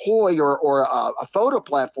a toy or a photo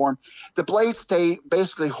platform, the blades stay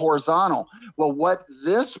basically horizontal. Well, what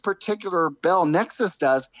this particular Bell Nexus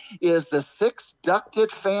does is the 6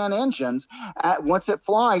 ducted fan engines, once it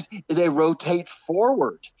flies, they rotate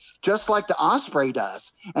forward, just like the Osprey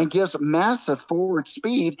does, and gives massive forward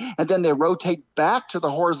speed, and then they rotate back to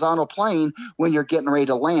the horizontal plane when you're getting ready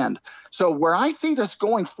to land. So where I see this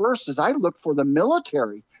going first is I look for the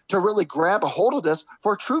military to really grab a hold of this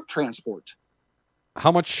for troop transport.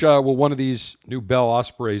 How much will one of these new Bell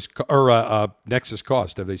Ospreys or Nexus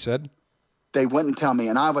cost? Have they said? They wouldn't tell me,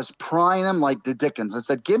 and I was prying them like the Dickens. I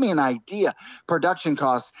said, give me an idea, production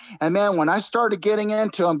costs. And man, when I started getting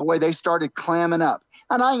into them, boy, they started clamming up.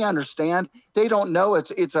 And I understand they don't know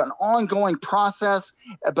it's an ongoing process,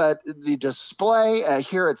 but the display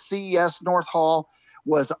here at CES North Hall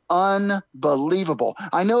was unbelievable.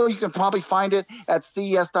 I know you can probably find it at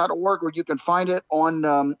ces.org, or you can find it on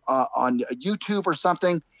YouTube or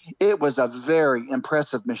something. It was a very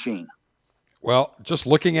impressive machine. Well, just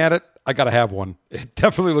looking at it, I got to have one. It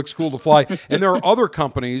definitely looks cool to fly. And there are other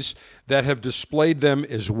companies that have displayed them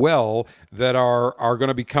as well that are going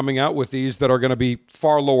to be coming out with these that are going to be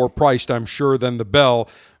far lower priced, I'm sure, than the Bell,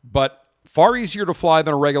 but far easier to fly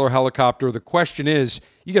than a regular helicopter. The question is,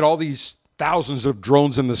 you get all these thousands of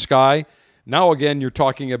drones in the sky. Now, again, you're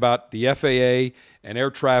talking about the FAA and air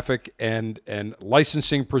traffic and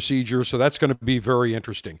licensing procedures, so that's going to be very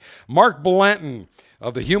interesting. Mark Blanton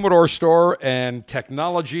of the Humidor Store and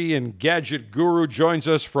Technology and Gadget Guru joins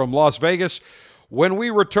us from Las Vegas. When we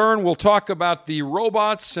return, we'll talk about the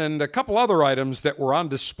robots and a couple other items that were on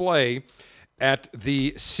display at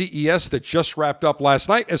the CES that just wrapped up last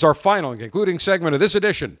night, as our final and concluding segment of this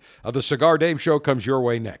edition of the Cigar Dave Show comes your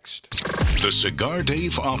way next. The Cigar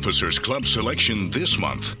Dave Officers Club selection this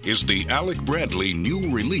month is the Alec Bradley new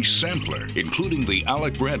release sampler, including the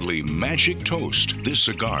Alec Bradley Magic Toast. This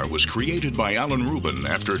cigar was created by Alan Rubin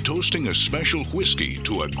after toasting a special whiskey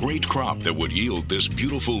to a great crop that would yield this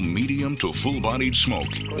beautiful medium to full-bodied smoke.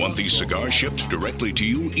 Want these cigars shipped directly to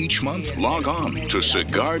you each month? Log on to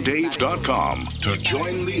CigarDave.com to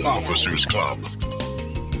join the Officers Club.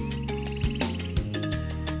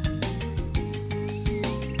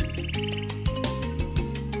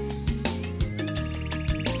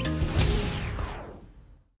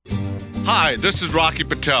 Hi, this is Rocky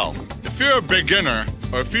Patel. If you're a beginner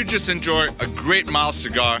or if you just enjoy a great mild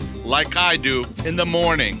cigar like I do in the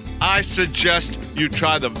morning, I suggest you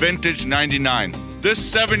try the Vintage 99. This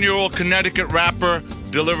 7-year-old Connecticut wrapper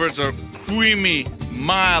delivers a creamy,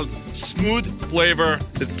 mild, smooth flavor.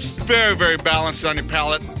 It's very, very balanced on your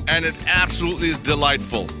palate, and it absolutely is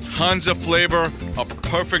delightful. Tons of flavor, a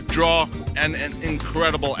perfect draw, and an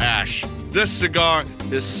incredible ash. This cigar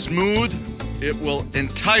is smooth. It will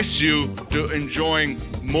entice you to enjoying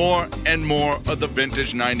more and more of the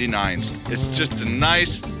Vintage 99s. It's just a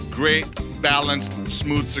nice, great, balanced,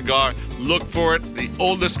 smooth cigar. Look for it, the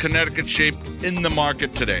oldest Connecticut shape in the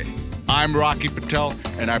market today. I'm Rocky Patel,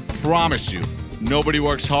 and I promise you, nobody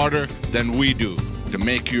works harder than we do to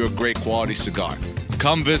make you a great quality cigar.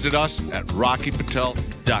 Come visit us at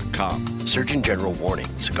RockyPatel.com. Surgeon General warning,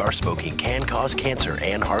 cigar smoking can cause cancer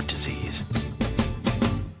and heart disease.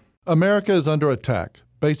 America is under attack.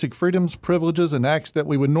 Basic freedoms, privileges, and acts that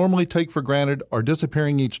we would normally take for granted are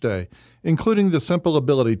disappearing each day, including the simple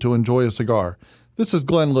ability to enjoy a cigar. This is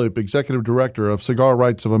Glenn Loop, Executive Director of Cigar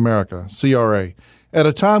Rights of America, CRA, At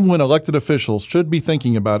a time when elected officials should be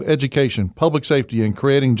thinking about education, public safety, and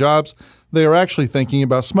creating jobs, they are actually thinking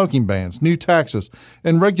about smoking bans, new taxes,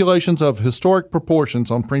 and regulations of historic proportions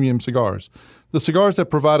on premium cigars. The cigars that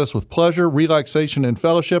provide us with pleasure, relaxation, and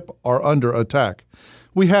fellowship are under attack.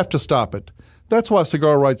 We have to stop it. That's why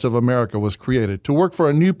Cigar Rights of America was created, to work for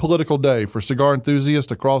a new political day for cigar enthusiasts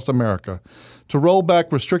across America, to roll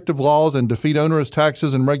back restrictive laws and defeat onerous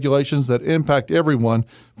taxes and regulations that impact everyone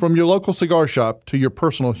from your local cigar shop to your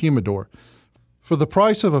personal humidor. For the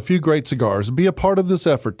price of a few great cigars, be a part of this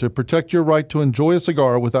effort to protect your right to enjoy a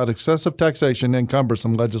cigar without excessive taxation and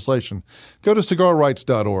cumbersome legislation. Go to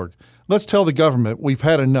cigarrights.org. Let's tell the government we've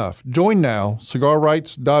had enough. Join now,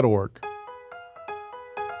 cigarrights.org.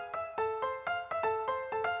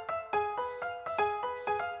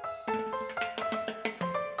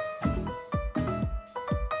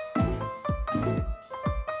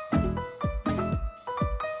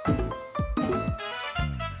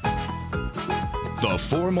 The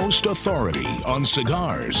foremost authority on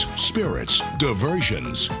cigars, spirits,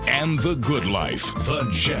 diversions, and the good life. The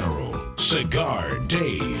General, Cigar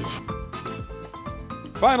Dave.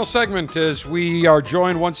 Final segment is we are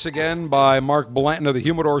joined once again by Mark Blanton of the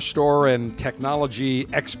Humidor Store and technology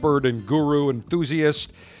expert and guru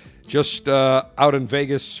enthusiast. Just out in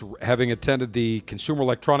Vegas, having attended the Consumer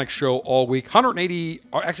Electronics Show all week.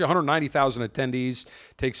 190,000 attendees,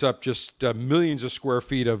 takes up just millions of square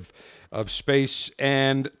feet of space.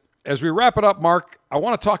 And as we wrap it up, Mark, I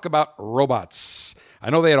want to talk about robots. I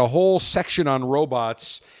know they had a whole section on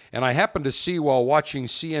robots, and I happened to see while watching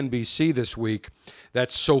CNBC this week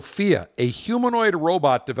that Sophia, a humanoid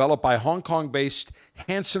robot developed by Hong Kong-based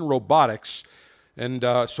Hanson Robotics, and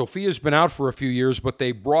Sophia's been out for a few years, but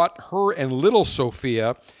they brought her and little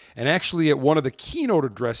Sophia, and actually at one of the keynote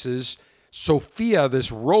addresses, Sophia,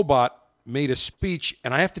 this robot, made a speech,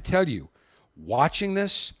 and I have to tell you, watching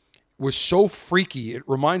this was so freaky. It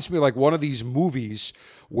reminds me like one of these movies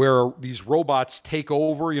where these robots take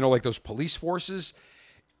over, like those police forces.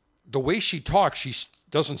 The way she talks, she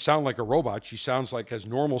doesn't sound like a robot. She sounds like has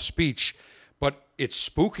normal speech, but it's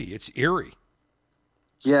spooky. It's eerie.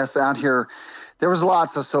 Yes, out here, there was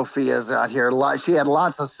lots of Sophias out here. She had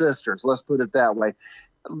lots of sisters, let's put it that way.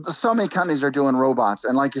 So many companies are doing robots,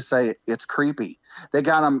 and like you say, it's creepy. They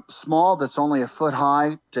got them small, that's only a foot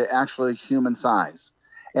high, to actually human size.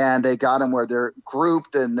 And they got them where they're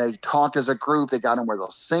grouped and they talk as a group. They got them where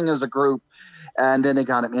they'll sing as a group. And then they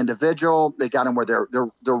got them individual. They got them where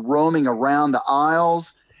they're roaming around the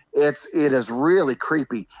aisles. It is really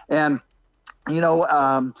creepy. And,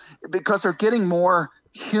 because they're getting more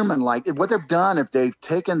human-like, what they've done, if they've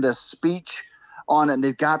taken this speech on it and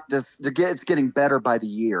they've got this, it's getting better by the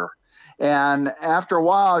year. And after a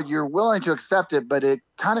while, you're willing to accept it, but it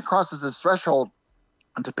kind of crosses this threshold.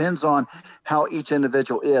 It depends on how each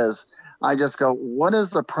individual is. I just go, what is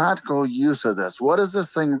the practical use of this? What is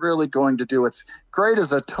this thing really going to do? It's great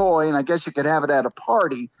as a toy, and I guess you could have it at a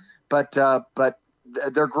party, but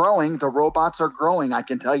they're growing. The robots are growing. I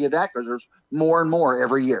can tell you that because there's more and more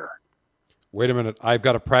every year. Wait a minute. I've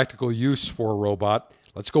got a practical use for a robot.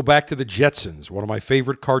 Let's go back to the Jetsons, one of my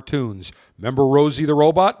favorite cartoons. Remember Rosie the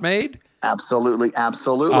Robot Maid? Absolutely.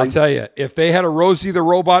 I'll tell you, if they had a Rosie the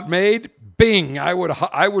Robot Maid, bing, I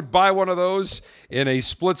would buy one of those in a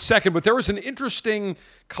split second. But there was an interesting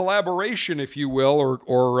collaboration, if you will,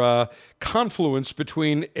 or confluence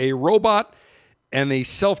between a robot and a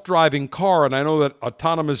self-driving car. And I know that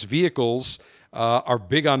autonomous vehicles are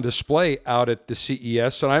big on display out at the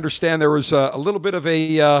CES. And I understand there was a little bit of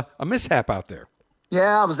a mishap out there.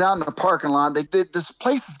 Yeah, I was out in the parking lot. This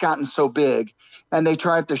place has gotten so big, and they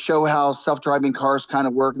tried to show how self-driving cars kind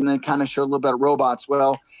of work, and they kind of showed a little bit of robots.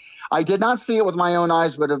 Well, I did not see it with my own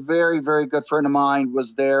eyes, but a very, very good friend of mine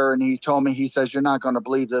was there, and he told me, he says, you're not going to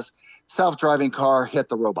believe this. Self-driving car hit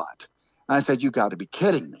the robot. And I said, you got to be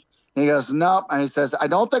kidding me. And he goes, no. And he says, I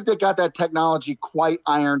don't think they got that technology quite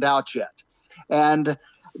ironed out yet. And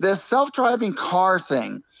this self-driving car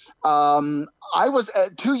thing, I was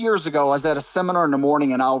 2 years ago, I was at a seminar in the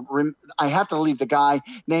morning, and I have to leave the guy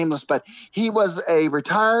nameless, but he was a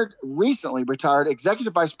recently retired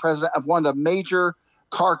executive vice president of one of the major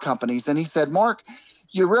car companies. And he said, Mark,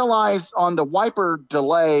 you realize on the wiper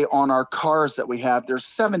delay on our cars that we have, there's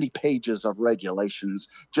 70 pages of regulations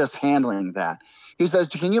just handling that. He says,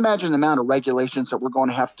 can you imagine the amount of regulations that we're going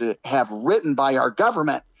to have written by our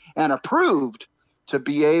government and approved to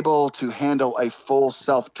be able to handle a full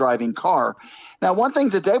self-driving car? Now, one thing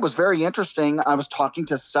today was very interesting. I was talking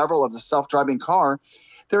to several of the self-driving car.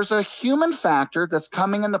 There's a human factor that's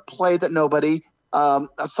coming into play that nobody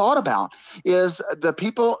thought about is the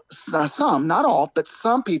people, some, not all, but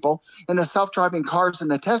some people in the self-driving cars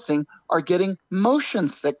and the testing are getting motion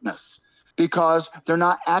sickness because they're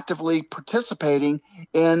not actively participating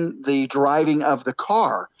in the driving of the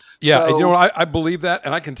car. Yeah, So, and you know what? I believe that,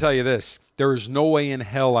 and I can tell you this. There is no way in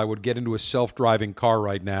hell I would get into a self-driving car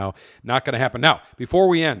right now. Not going to happen. Now, before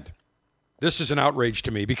we end, this is an outrage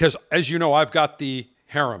to me because, as you know, I've got the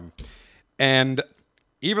harem. And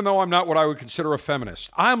even though I'm not what I would consider a feminist,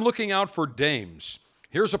 I'm looking out for dames.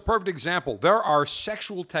 Here's a perfect example. There are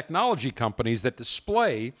sexual technology companies that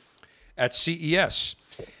display at CES.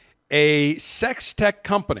 A sex tech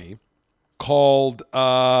company called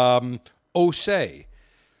Osé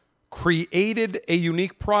created a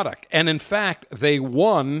unique product. And in fact, they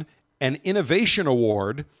won an innovation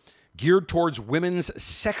award geared towards women's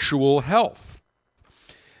sexual health.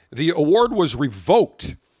 The award was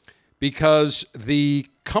revoked because the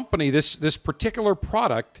company, this particular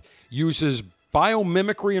product, uses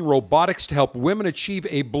biomimicry and robotics to help women achieve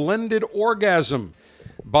a blended orgasm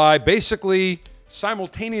by basically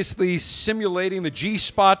simultaneously simulating the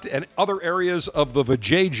G-spot and other areas of the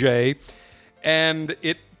vajayjay, and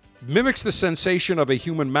it mimics the sensation of a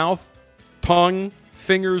human mouth, tongue,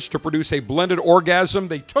 fingers to produce a blended orgasm.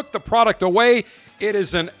 They took the product away. It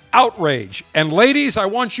is an outrage. And ladies, I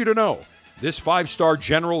want you to know, this 5-star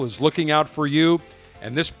general is looking out for you,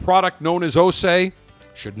 and this product known as Osé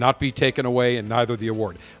should not be taken away, and neither the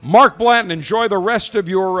award. Mark Blanton, enjoy the rest of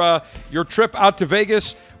your trip out to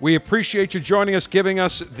Vegas. We appreciate you joining us, giving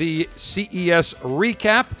us the CES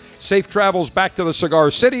recap. Safe travels back to the Cigar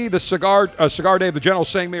City. The Cigar Dave, the general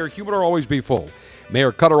saying, Mayor Humidor always be full.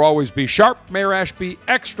 Mayor Cutter always be sharp. Mayor Ashby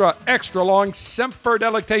extra, extra long. Semper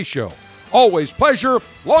Delectatio. Always pleasure.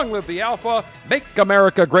 Long live the Alpha. Make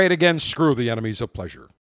America great again. Screw the enemies of pleasure.